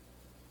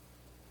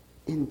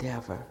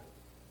endeavor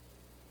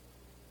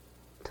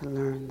to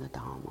learn the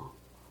Dharma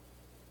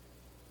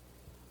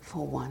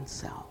for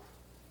oneself.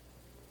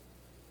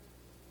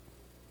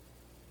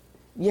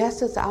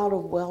 Yes, it's out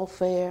of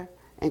welfare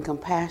and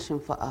compassion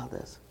for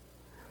others,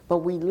 but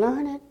we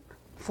learn it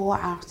for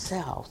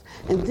ourselves.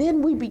 And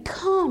then we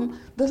become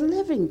the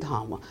living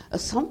Dharma.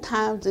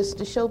 Sometimes it's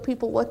to show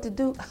people what to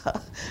do,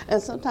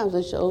 and sometimes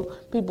it shows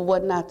people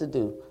what not to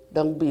do.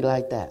 Don't be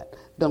like that.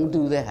 Don't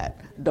do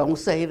that. Don't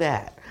say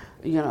that.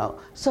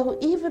 So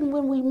even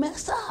when we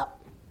mess up,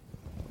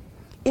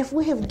 if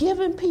we have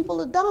given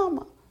people a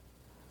Dharma,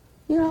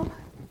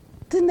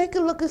 then they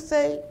can look and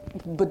say,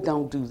 but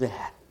don't do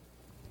that.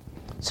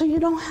 So you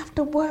don't have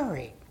to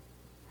worry.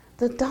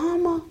 The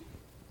Dharma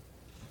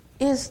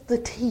is the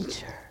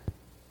teacher.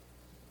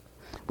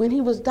 When he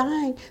was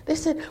dying, they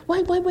said,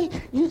 wait,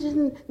 you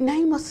didn't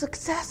name a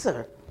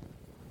successor.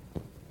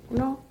 You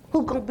know,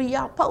 who's going to be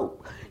our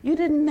Pope? You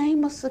didn't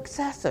name a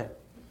successor.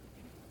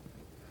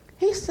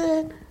 He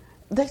said,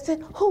 they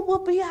said, who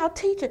will be our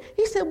teacher?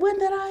 He said, when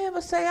did I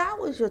ever say I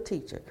was your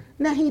teacher?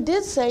 Now, he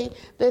did say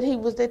that he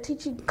was their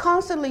teacher. He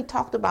constantly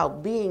talked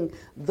about being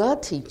the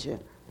teacher.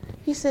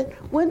 He said,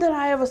 when did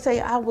I ever say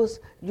I was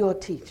your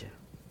teacher?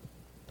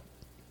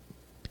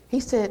 He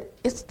said,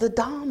 it's the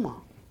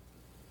Dharma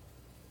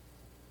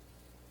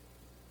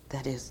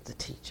that is the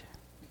teacher.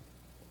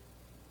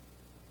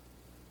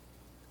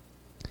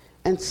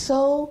 And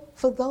so,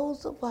 for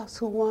those of us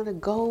who want to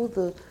go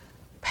the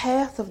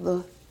path of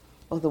the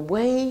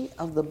way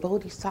of the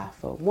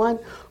Bodhisattva, one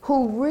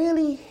who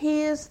really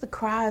hears the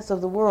cries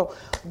of the world,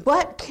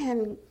 but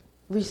can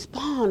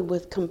respond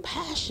with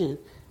compassion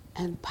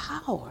and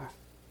power,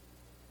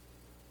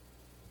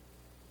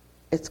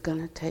 it's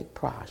going to take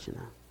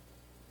prajna.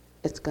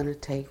 It's going to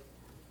take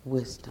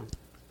wisdom.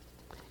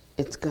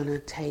 It's going to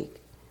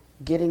take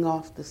getting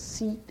off the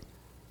seat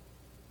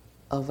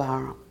of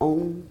our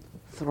own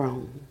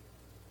throne.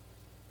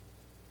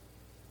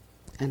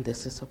 And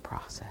this is a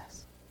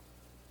process.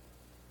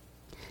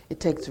 It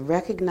takes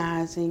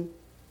recognizing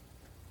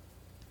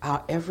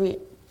our every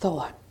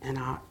thought and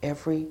our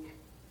every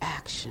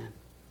action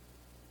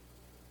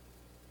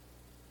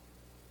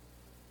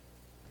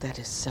that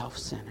is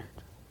self-centered.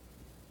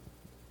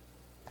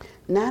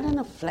 Not in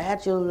a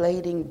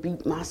flagellating,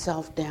 beat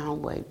myself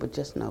down way, but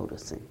just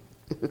noticing.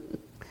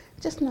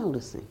 Just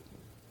noticing.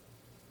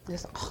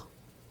 Just, oh,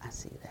 I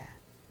see that.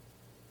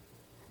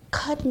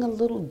 Cutting a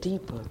little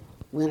deeper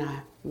when I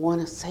want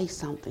to say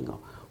something or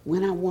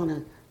when I want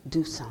to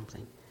do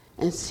something.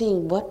 And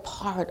seeing what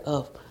part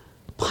of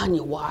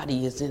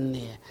Pannavati is in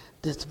there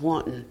that's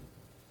wanting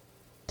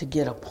to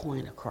get a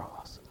point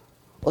across,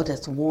 or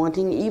that's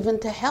wanting even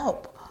to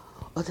help,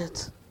 or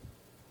that's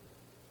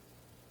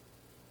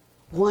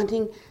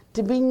wanting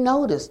to be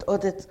noticed, or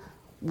that's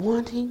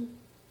wanting,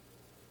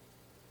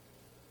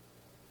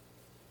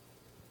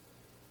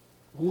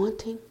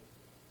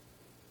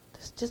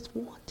 that's just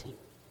wanting.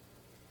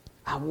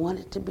 I want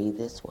it to be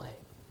this way.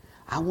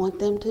 I want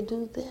them to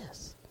do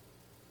this.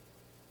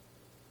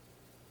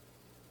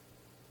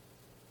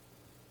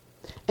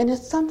 And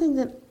it's something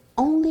that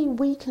only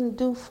we can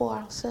do for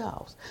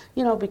ourselves.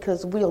 You know,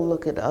 because we'll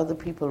look at other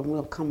people and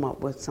we'll come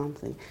up with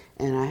something.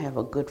 And I have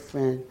a good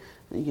friend,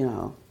 you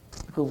know,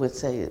 who would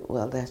say,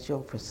 well, that's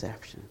your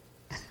perception.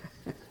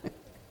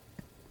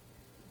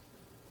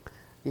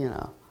 You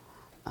know.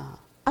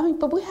 I mean,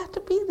 but we have to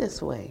be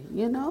this way,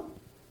 you know.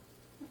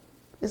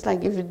 It's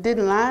like if it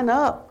didn't line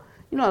up,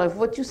 you know, if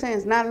what you're saying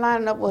is not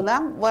lining up with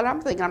what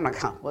I'm thinking, I'm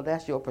like, oh, well,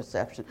 that's your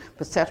perception.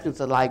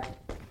 Perceptions are like,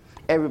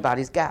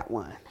 everybody's got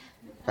one,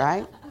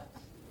 right?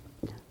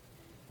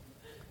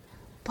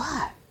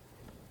 But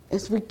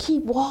as we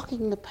keep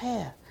walking the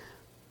path,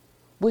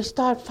 we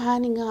start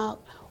finding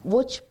out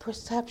which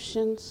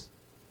perceptions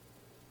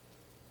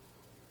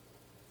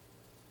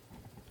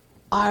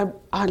are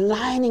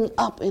lining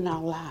up in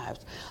our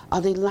lives. Are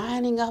they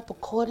lining up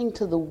according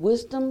to the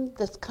wisdom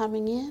that's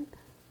coming in?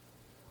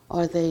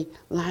 Or are they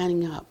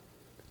lining up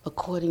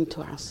according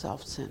to our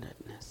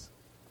self-centeredness?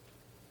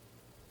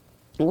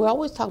 And we're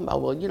always talking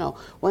about, well, you know,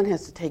 one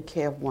has to take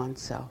care of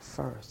oneself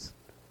first.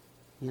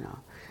 You know,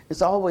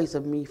 it's always a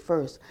me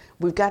first.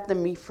 We've got the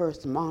me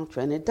first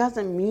mantra, and it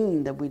doesn't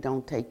mean that we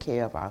don't take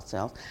care of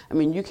ourselves. I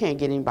mean, you can't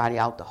get anybody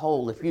out the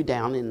hole if you're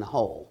down in the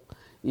hole.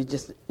 You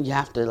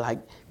have to like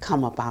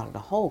come up out of the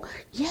hole.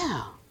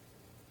 Yeah.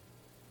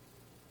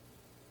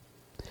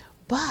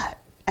 But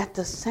at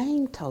the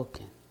same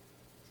token,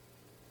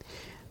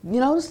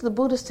 you notice the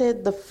Buddha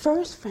said the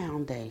first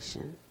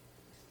foundation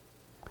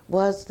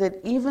was that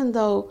even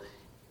though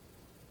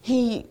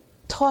he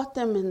taught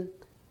them and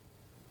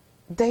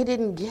they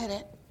didn't get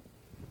it,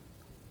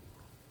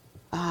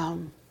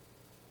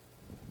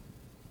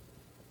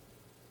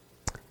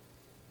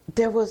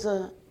 there was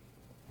a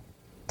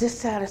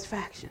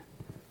dissatisfaction.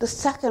 The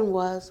second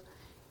was,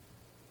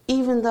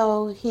 even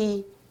though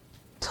he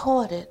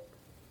taught it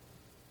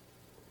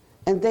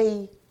and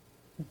they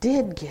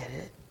did get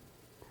it,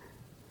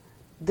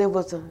 there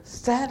was a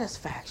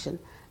satisfaction.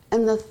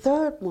 And the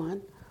third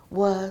one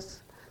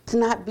was to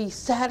not be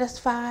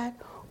satisfied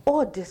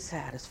or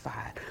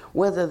dissatisfied,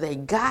 whether they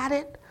got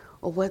it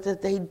or whether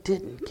they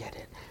didn't get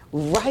it.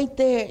 Right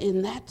there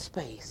in that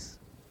space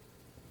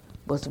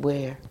was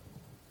where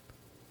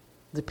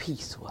the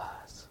peace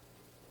was.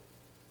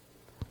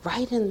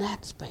 Right in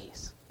that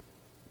space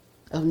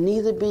of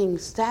neither being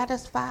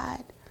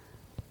satisfied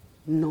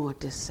nor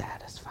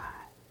dissatisfied.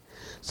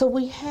 So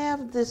we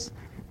have this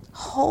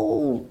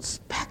whole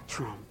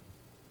spectrum.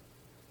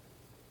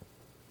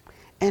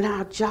 And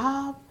our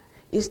job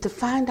is to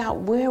find out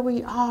where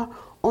we are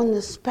on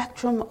the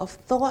spectrum of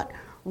thought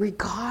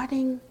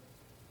regarding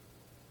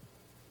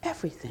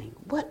everything,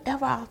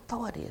 whatever our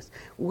thought is.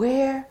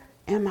 Where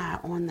am I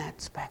on that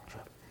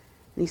spectrum?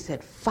 And he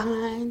said,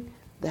 find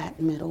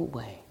that middle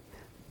way.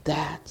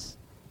 That's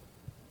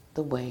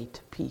the way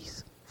to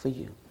peace for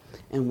you.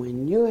 And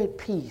when you're at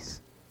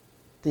peace,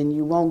 then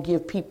you won't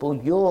give people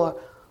your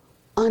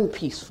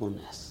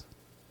unpeacefulness.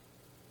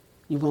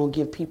 You won't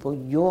give people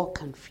your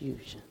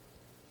confusion.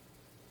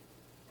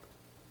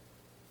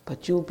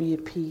 But you'll be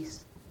at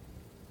peace,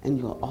 and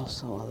you'll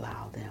also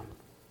allow them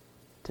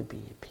to be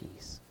at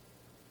peace.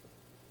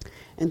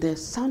 And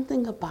there's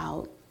something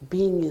about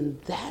being in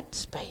that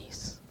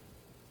space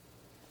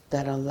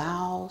that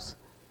allows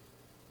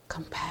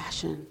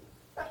compassion,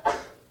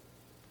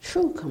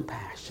 true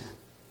compassion,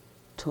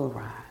 to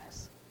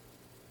arise.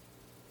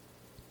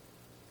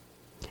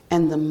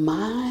 And the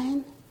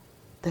mind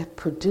that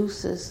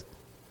produces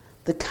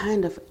the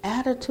kind of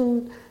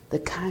attitude, the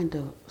kind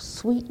of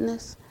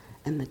sweetness,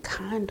 and the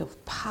kind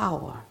of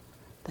power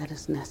that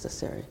is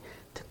necessary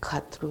to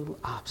cut through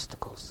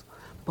obstacles,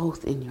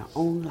 both in your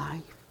own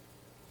life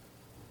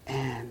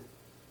and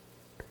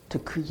to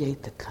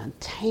create the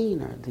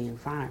container, the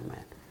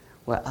environment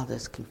where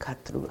others can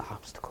cut through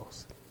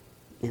obstacles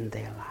in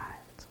their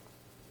lives.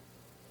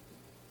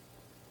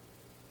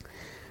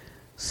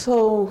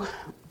 So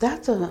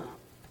that's a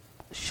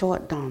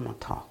short Dharma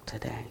talk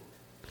today.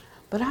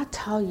 But I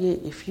tell you,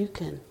 if you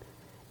can,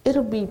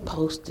 it'll be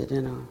posted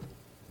in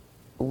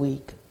a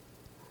week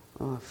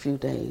or a few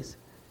days.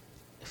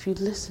 If you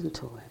listen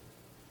to it,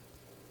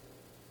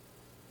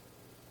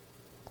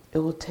 it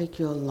will take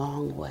you a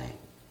long way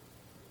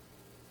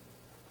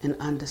in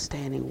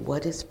understanding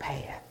what is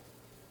path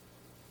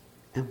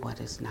and what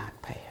is not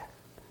path.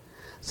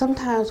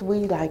 Sometimes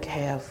we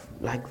have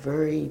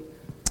very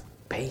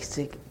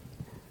basic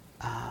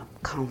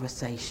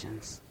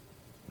conversations,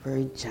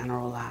 very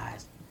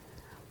generalized.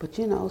 But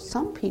you know,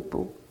 some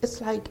people,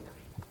 it's like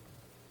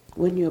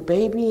when you're a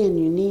baby and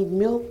you need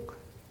milk,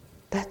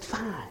 that's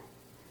fine.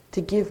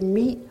 To give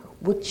meat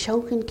would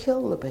choke and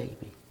kill the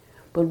baby.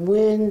 But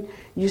when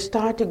you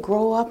start to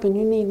grow up and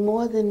you need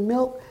more than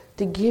milk,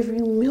 to give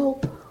you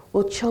milk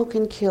will choke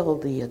and kill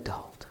the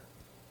adult.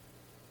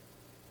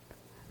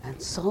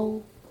 And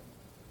so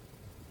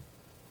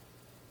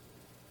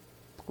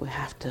we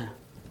have to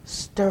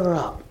stir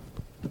up,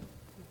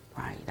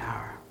 right,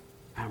 our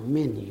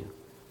menu.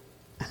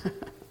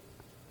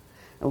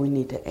 And we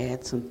need to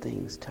add some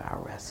things to our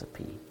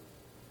recipe,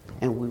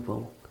 and we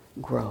will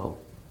grow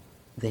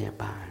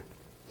thereby.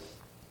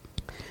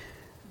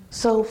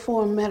 So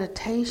for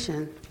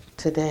meditation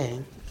today,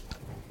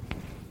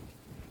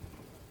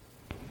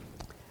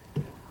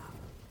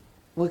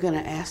 we're going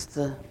to ask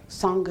the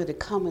Sangha to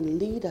come and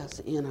lead us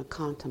in a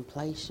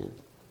contemplation.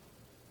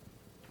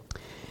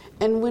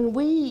 And when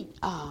we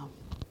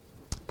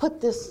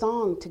put this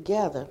song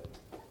together,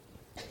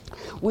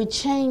 we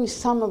changed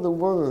some of the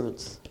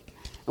words.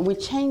 And we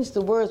changed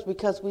the words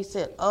because we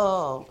said,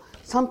 oh,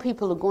 some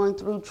people are going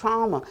through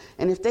trauma,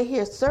 and if they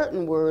hear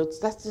certain words,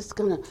 that's just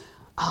going to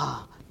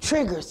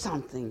trigger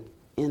something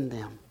in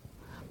them.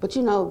 But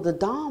you know, the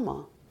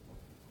Dharma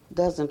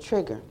doesn't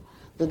trigger.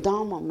 The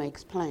Dharma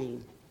makes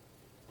plain.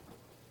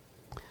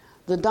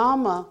 The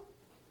Dharma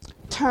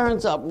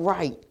turns up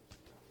right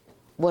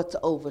what's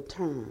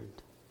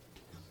overturned.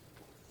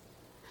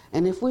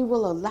 And if we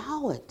will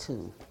allow it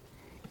to,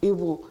 it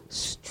will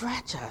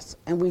stretch us,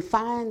 and we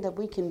find that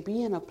we can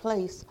be in a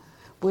place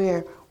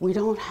where we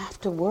don't have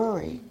to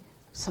worry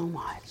so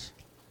much.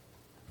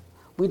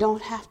 We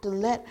don't have to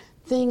let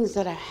things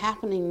that are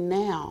happening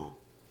now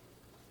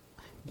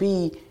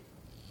be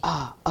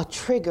a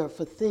trigger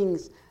for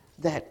things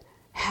that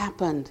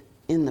happened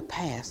in the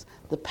past.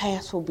 The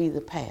past will be the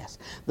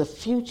past. The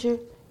future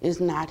is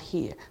not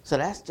here. So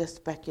that's just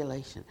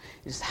speculation.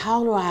 It's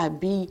how do I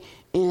be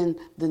in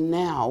the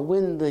now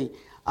when the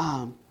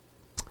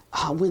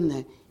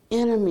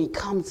enemy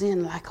comes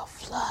in like a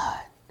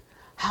flood?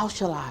 How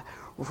shall I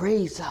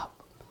raise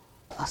up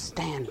a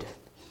standard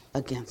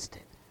against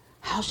it?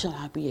 How shall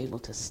I be able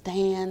to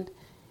stand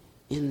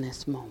in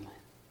this moment?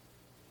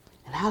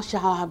 And how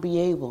shall I be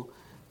able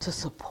to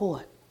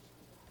support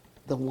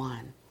the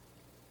one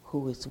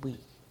who is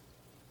weak?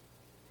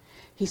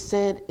 He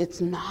said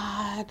it's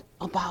not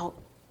about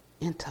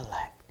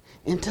intellect.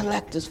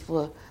 Intellect is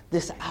for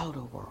this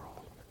outer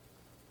world.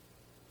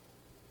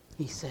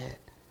 He said,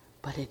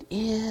 but it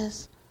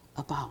is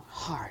about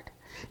heart.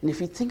 And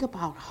if you think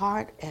about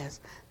heart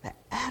as the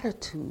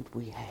attitude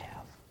we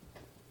have,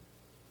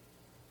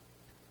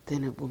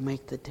 then it will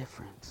make the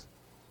difference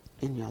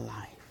in your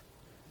life.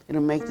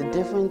 It'll make the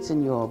difference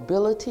in your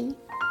ability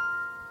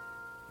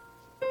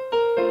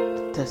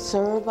to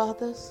serve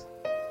others,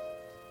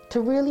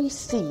 to really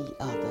see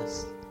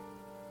others,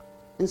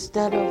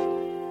 instead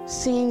of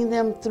seeing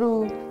them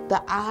through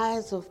the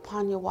eyes of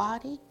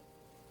Pannavati,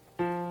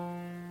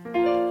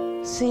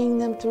 seeing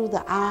them through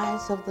the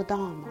eyes of the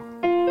Dharma,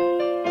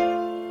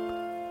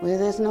 where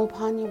there's no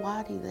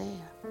Pannavati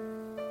there.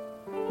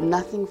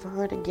 Nothing for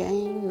her to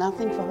gain,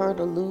 nothing for her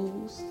to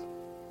lose.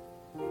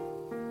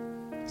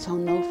 So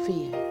no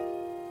fear.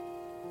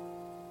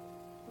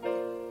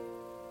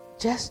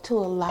 Just to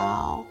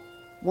allow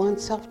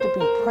oneself to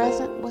be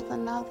present with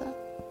another,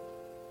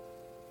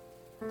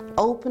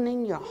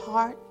 opening your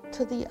heart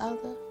to the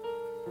other,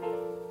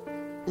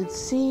 and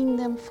seeing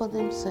them for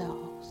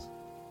themselves.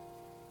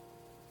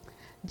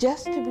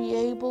 Just to be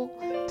able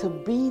to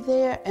be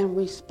there and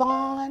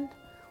respond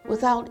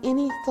without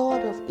any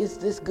thought of, is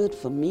this good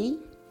for me?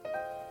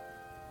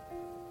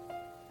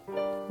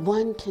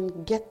 One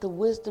can get the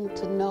wisdom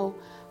to know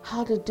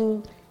how to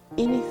do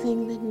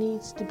anything that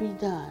needs to be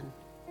done.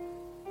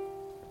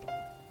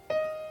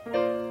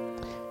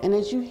 And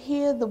as you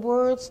hear the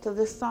words to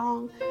this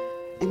song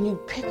and you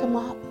pick them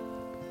up,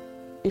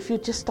 if you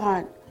just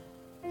start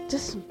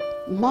just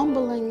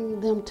mumbling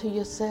them to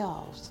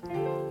yourselves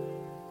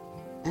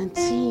and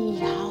see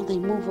how they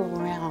move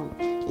around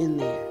in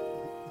there.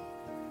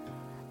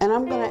 And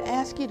I'm going to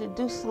ask you to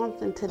do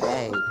something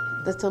today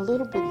that's a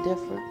little bit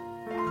different.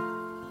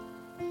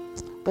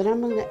 But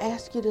I'm going to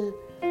ask you to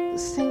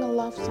sing a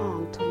love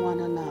song to one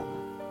another.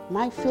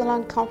 Might feel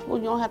uncomfortable.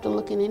 You don't have to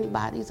look in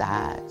anybody's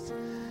eyes.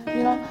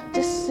 You know,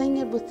 just sing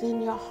it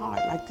within your heart.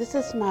 Like, this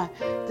is my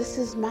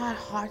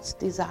heart's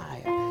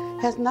desire.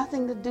 Has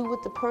nothing to do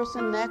with the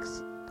person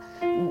next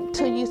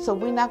to you. So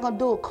we're not going to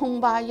do a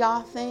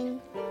kumbaya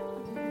thing.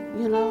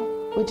 You know,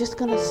 we're just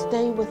going to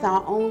stay with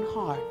our own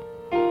heart.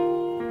 I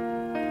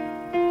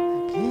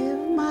give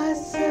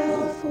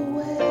myself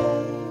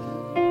away.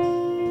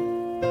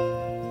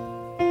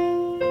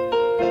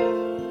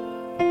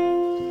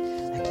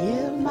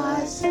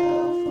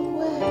 Myself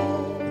away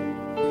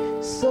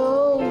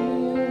so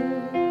you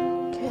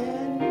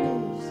can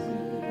use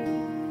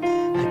me.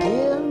 I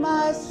give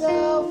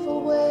myself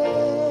away.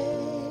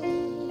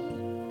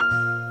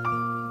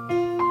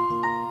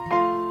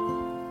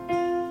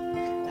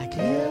 I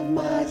give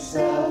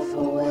myself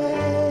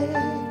away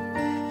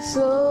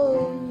so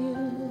you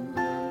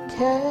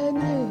can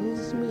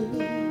use me.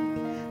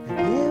 I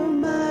give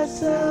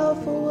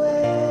myself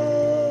away.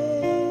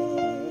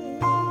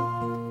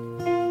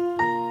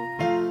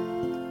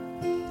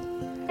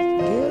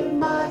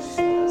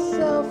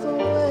 Myself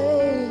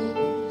away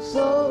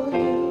so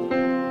you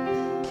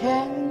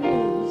can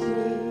use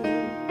me.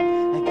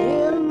 I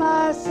give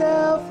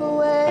myself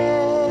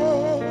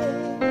away.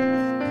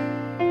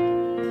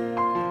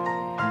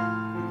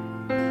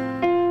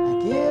 I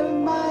give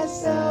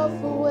myself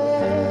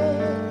away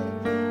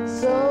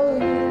so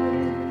you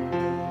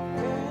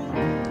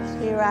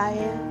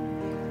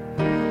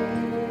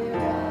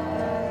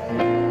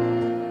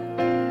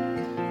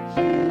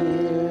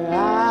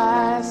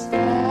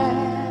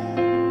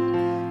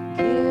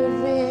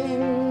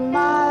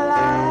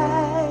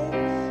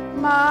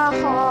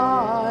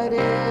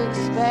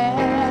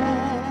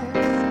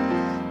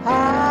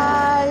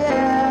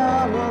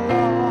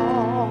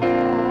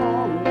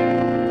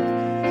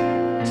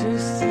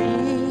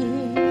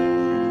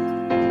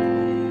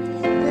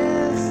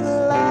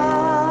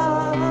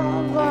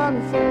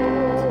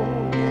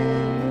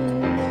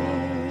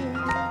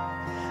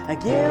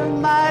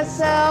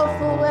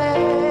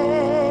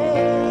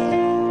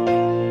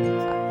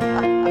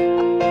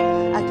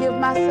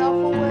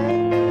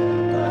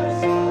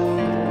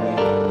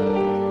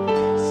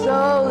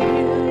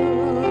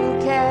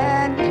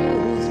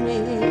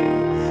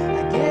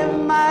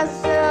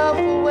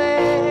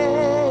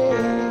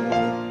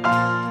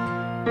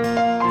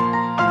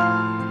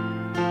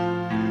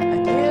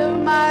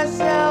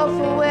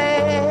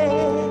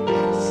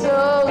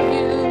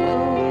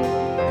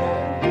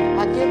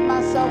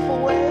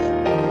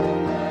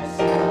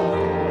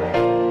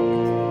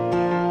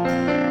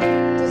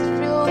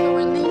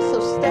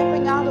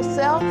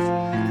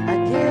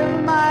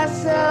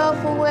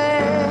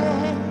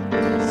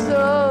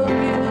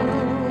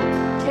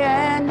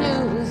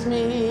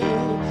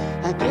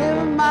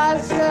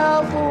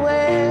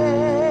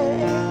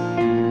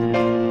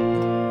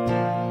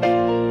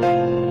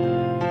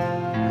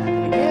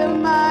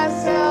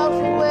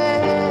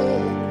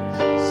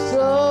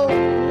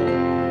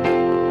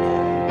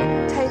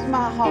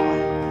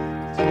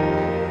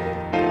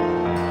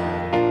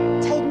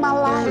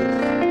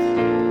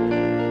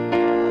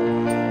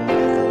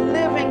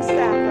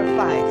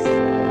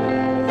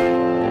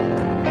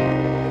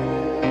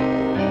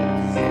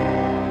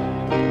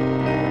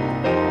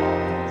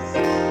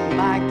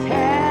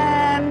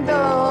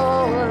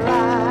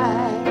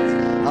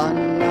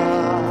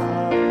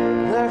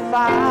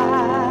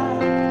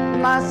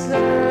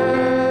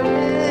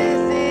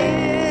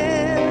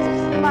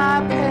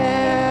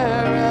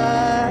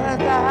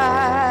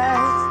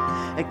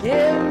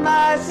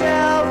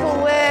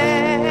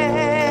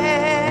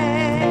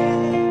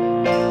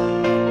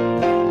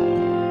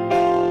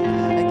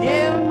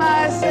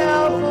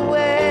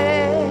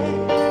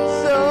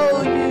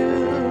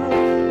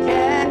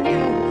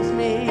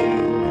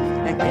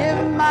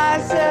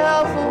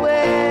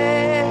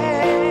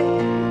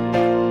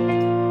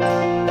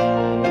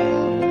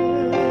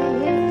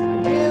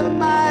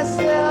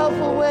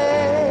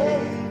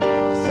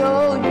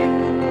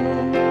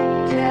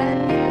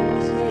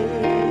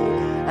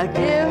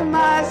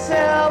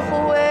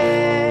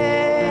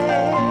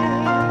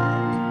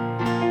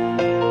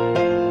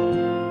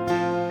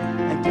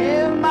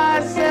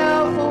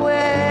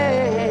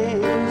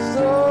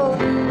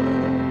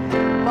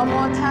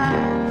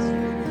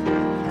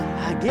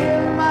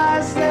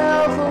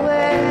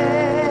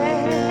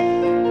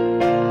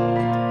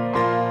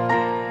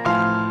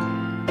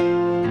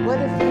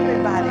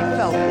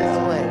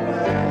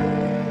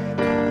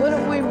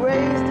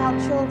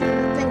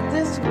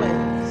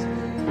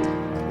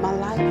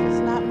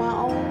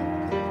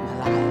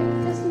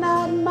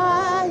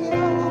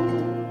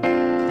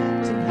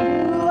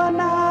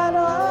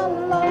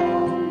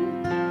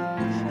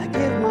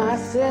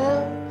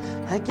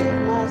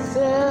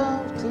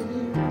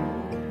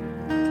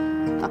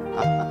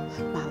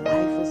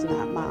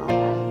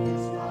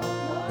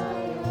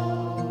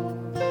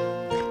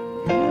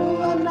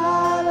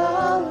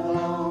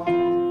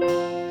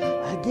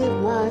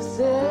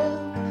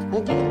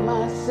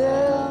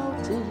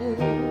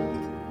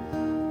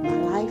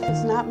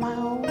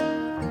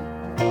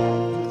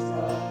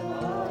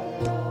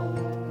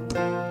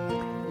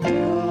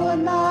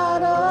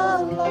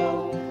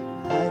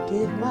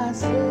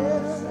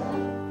myself,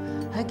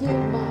 I give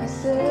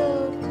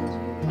myself to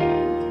you.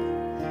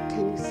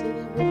 Can you sing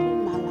it with me?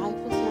 My life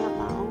is not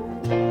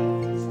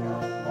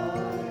my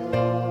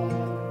own.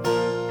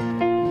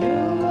 You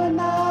are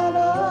not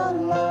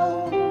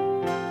alone.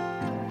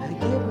 I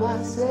give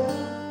myself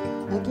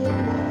to you.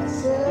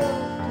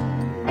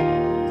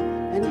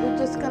 And we're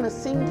just gonna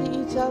sing to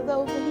each other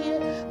over here.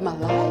 My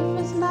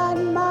life is not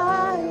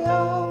my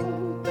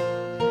own.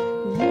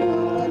 You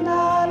are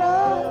not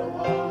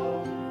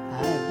alone.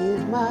 I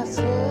give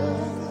myself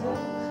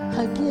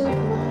to you.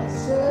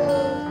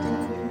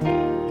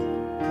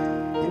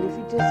 And if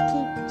you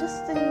just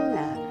sing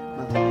that.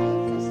 My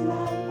life is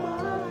not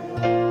my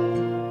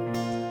own.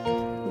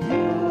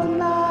 You are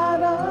not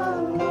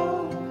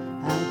alone.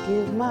 I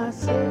give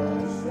myself.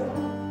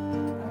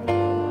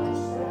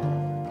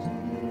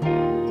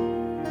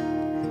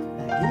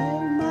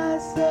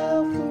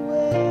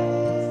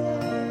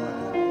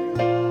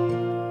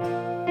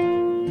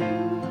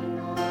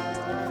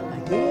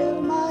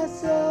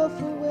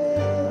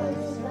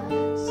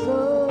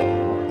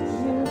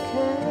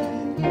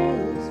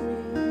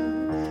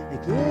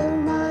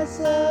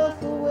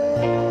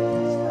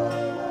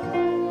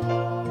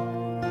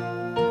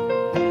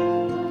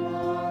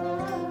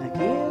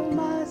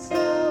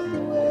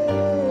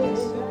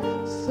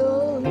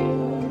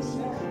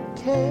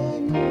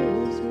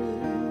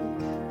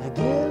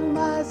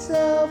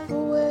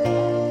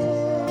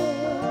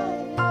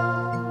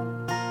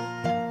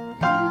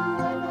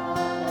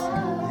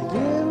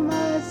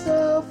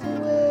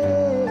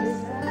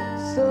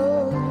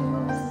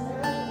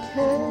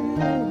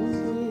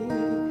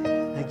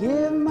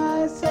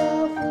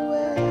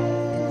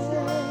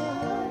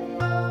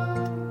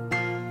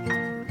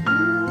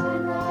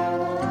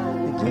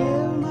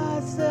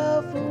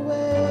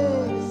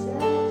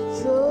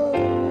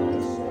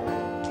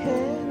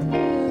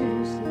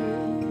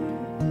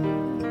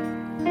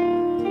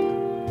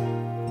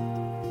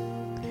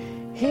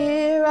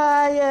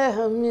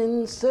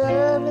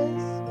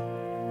 Service,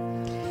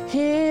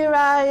 here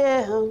I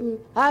am,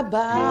 I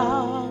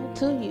bow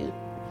to you.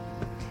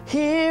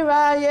 Here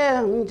I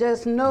am,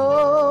 just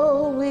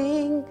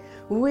knowing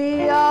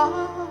we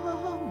are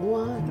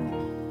one.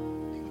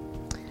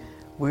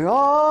 We're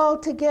all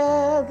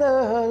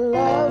together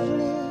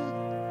lovely,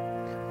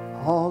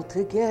 all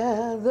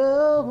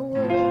together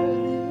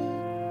worthy.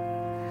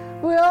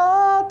 We're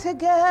all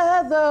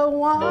together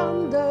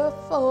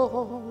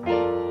wonderful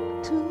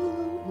to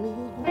me.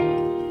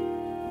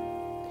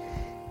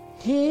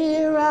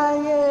 Here I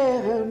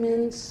am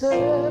in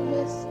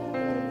service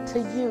to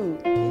you.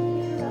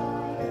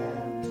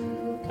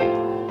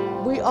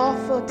 We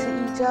offer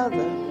to each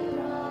other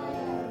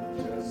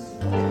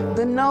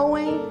the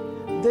knowing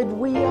that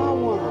we are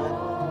one.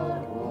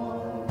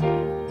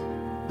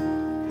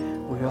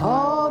 We're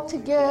all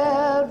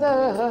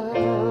together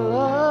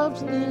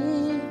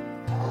lovely,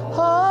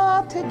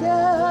 all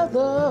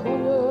together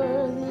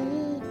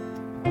worthy,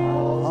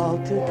 all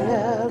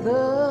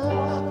together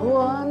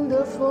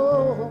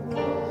wonderful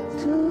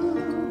to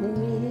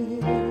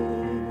me.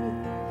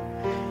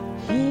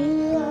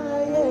 Here I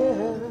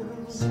am.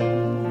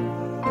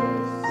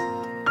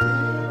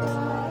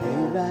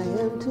 Here I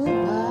am to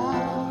bow.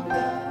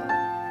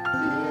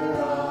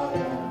 Here I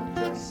am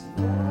just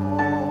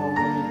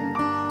knowing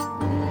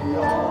we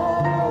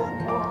are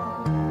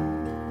one.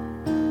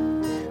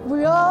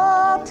 We're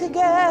all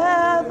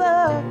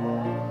together.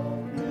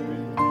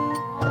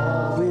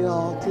 We're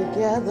all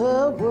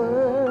together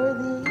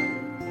worthy.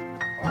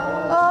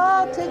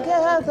 All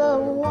together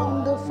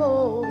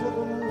wonderful.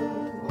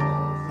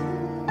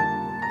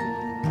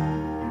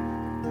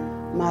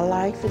 My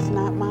life is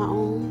not my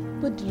own.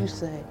 What do you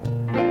say?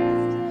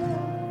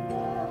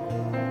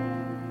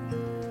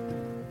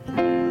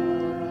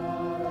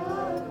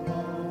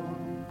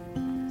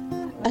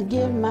 I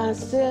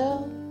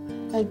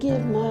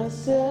give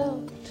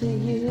myself to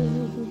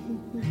you.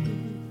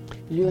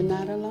 You're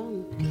not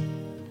alone.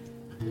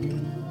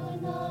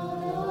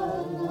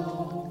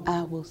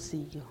 I will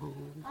see you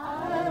home.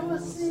 I will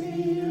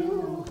see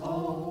you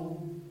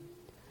home.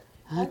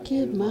 I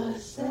give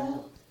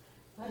myself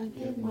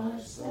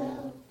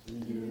to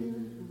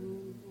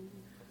you.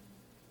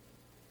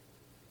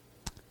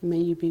 May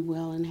you be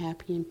well and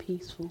happy and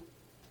peaceful.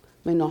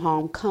 May no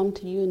harm come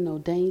to you and no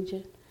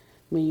danger.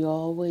 May you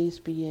always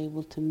be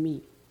able to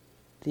meet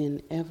the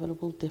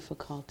inevitable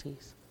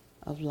difficulties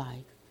of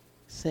life.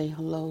 Say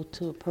hello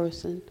to a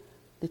person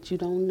that you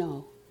don't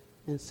know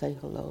and say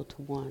hello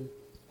to one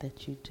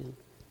that you do.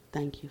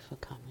 Thank you for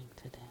coming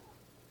today.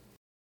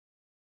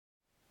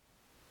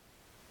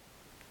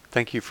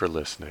 Thank you for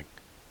listening.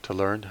 To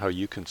learn how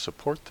you can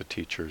support the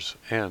teachers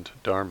and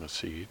Dharma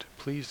Seed,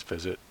 please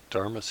visit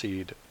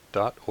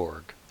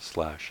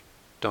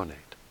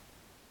dharmaseed.org/donate.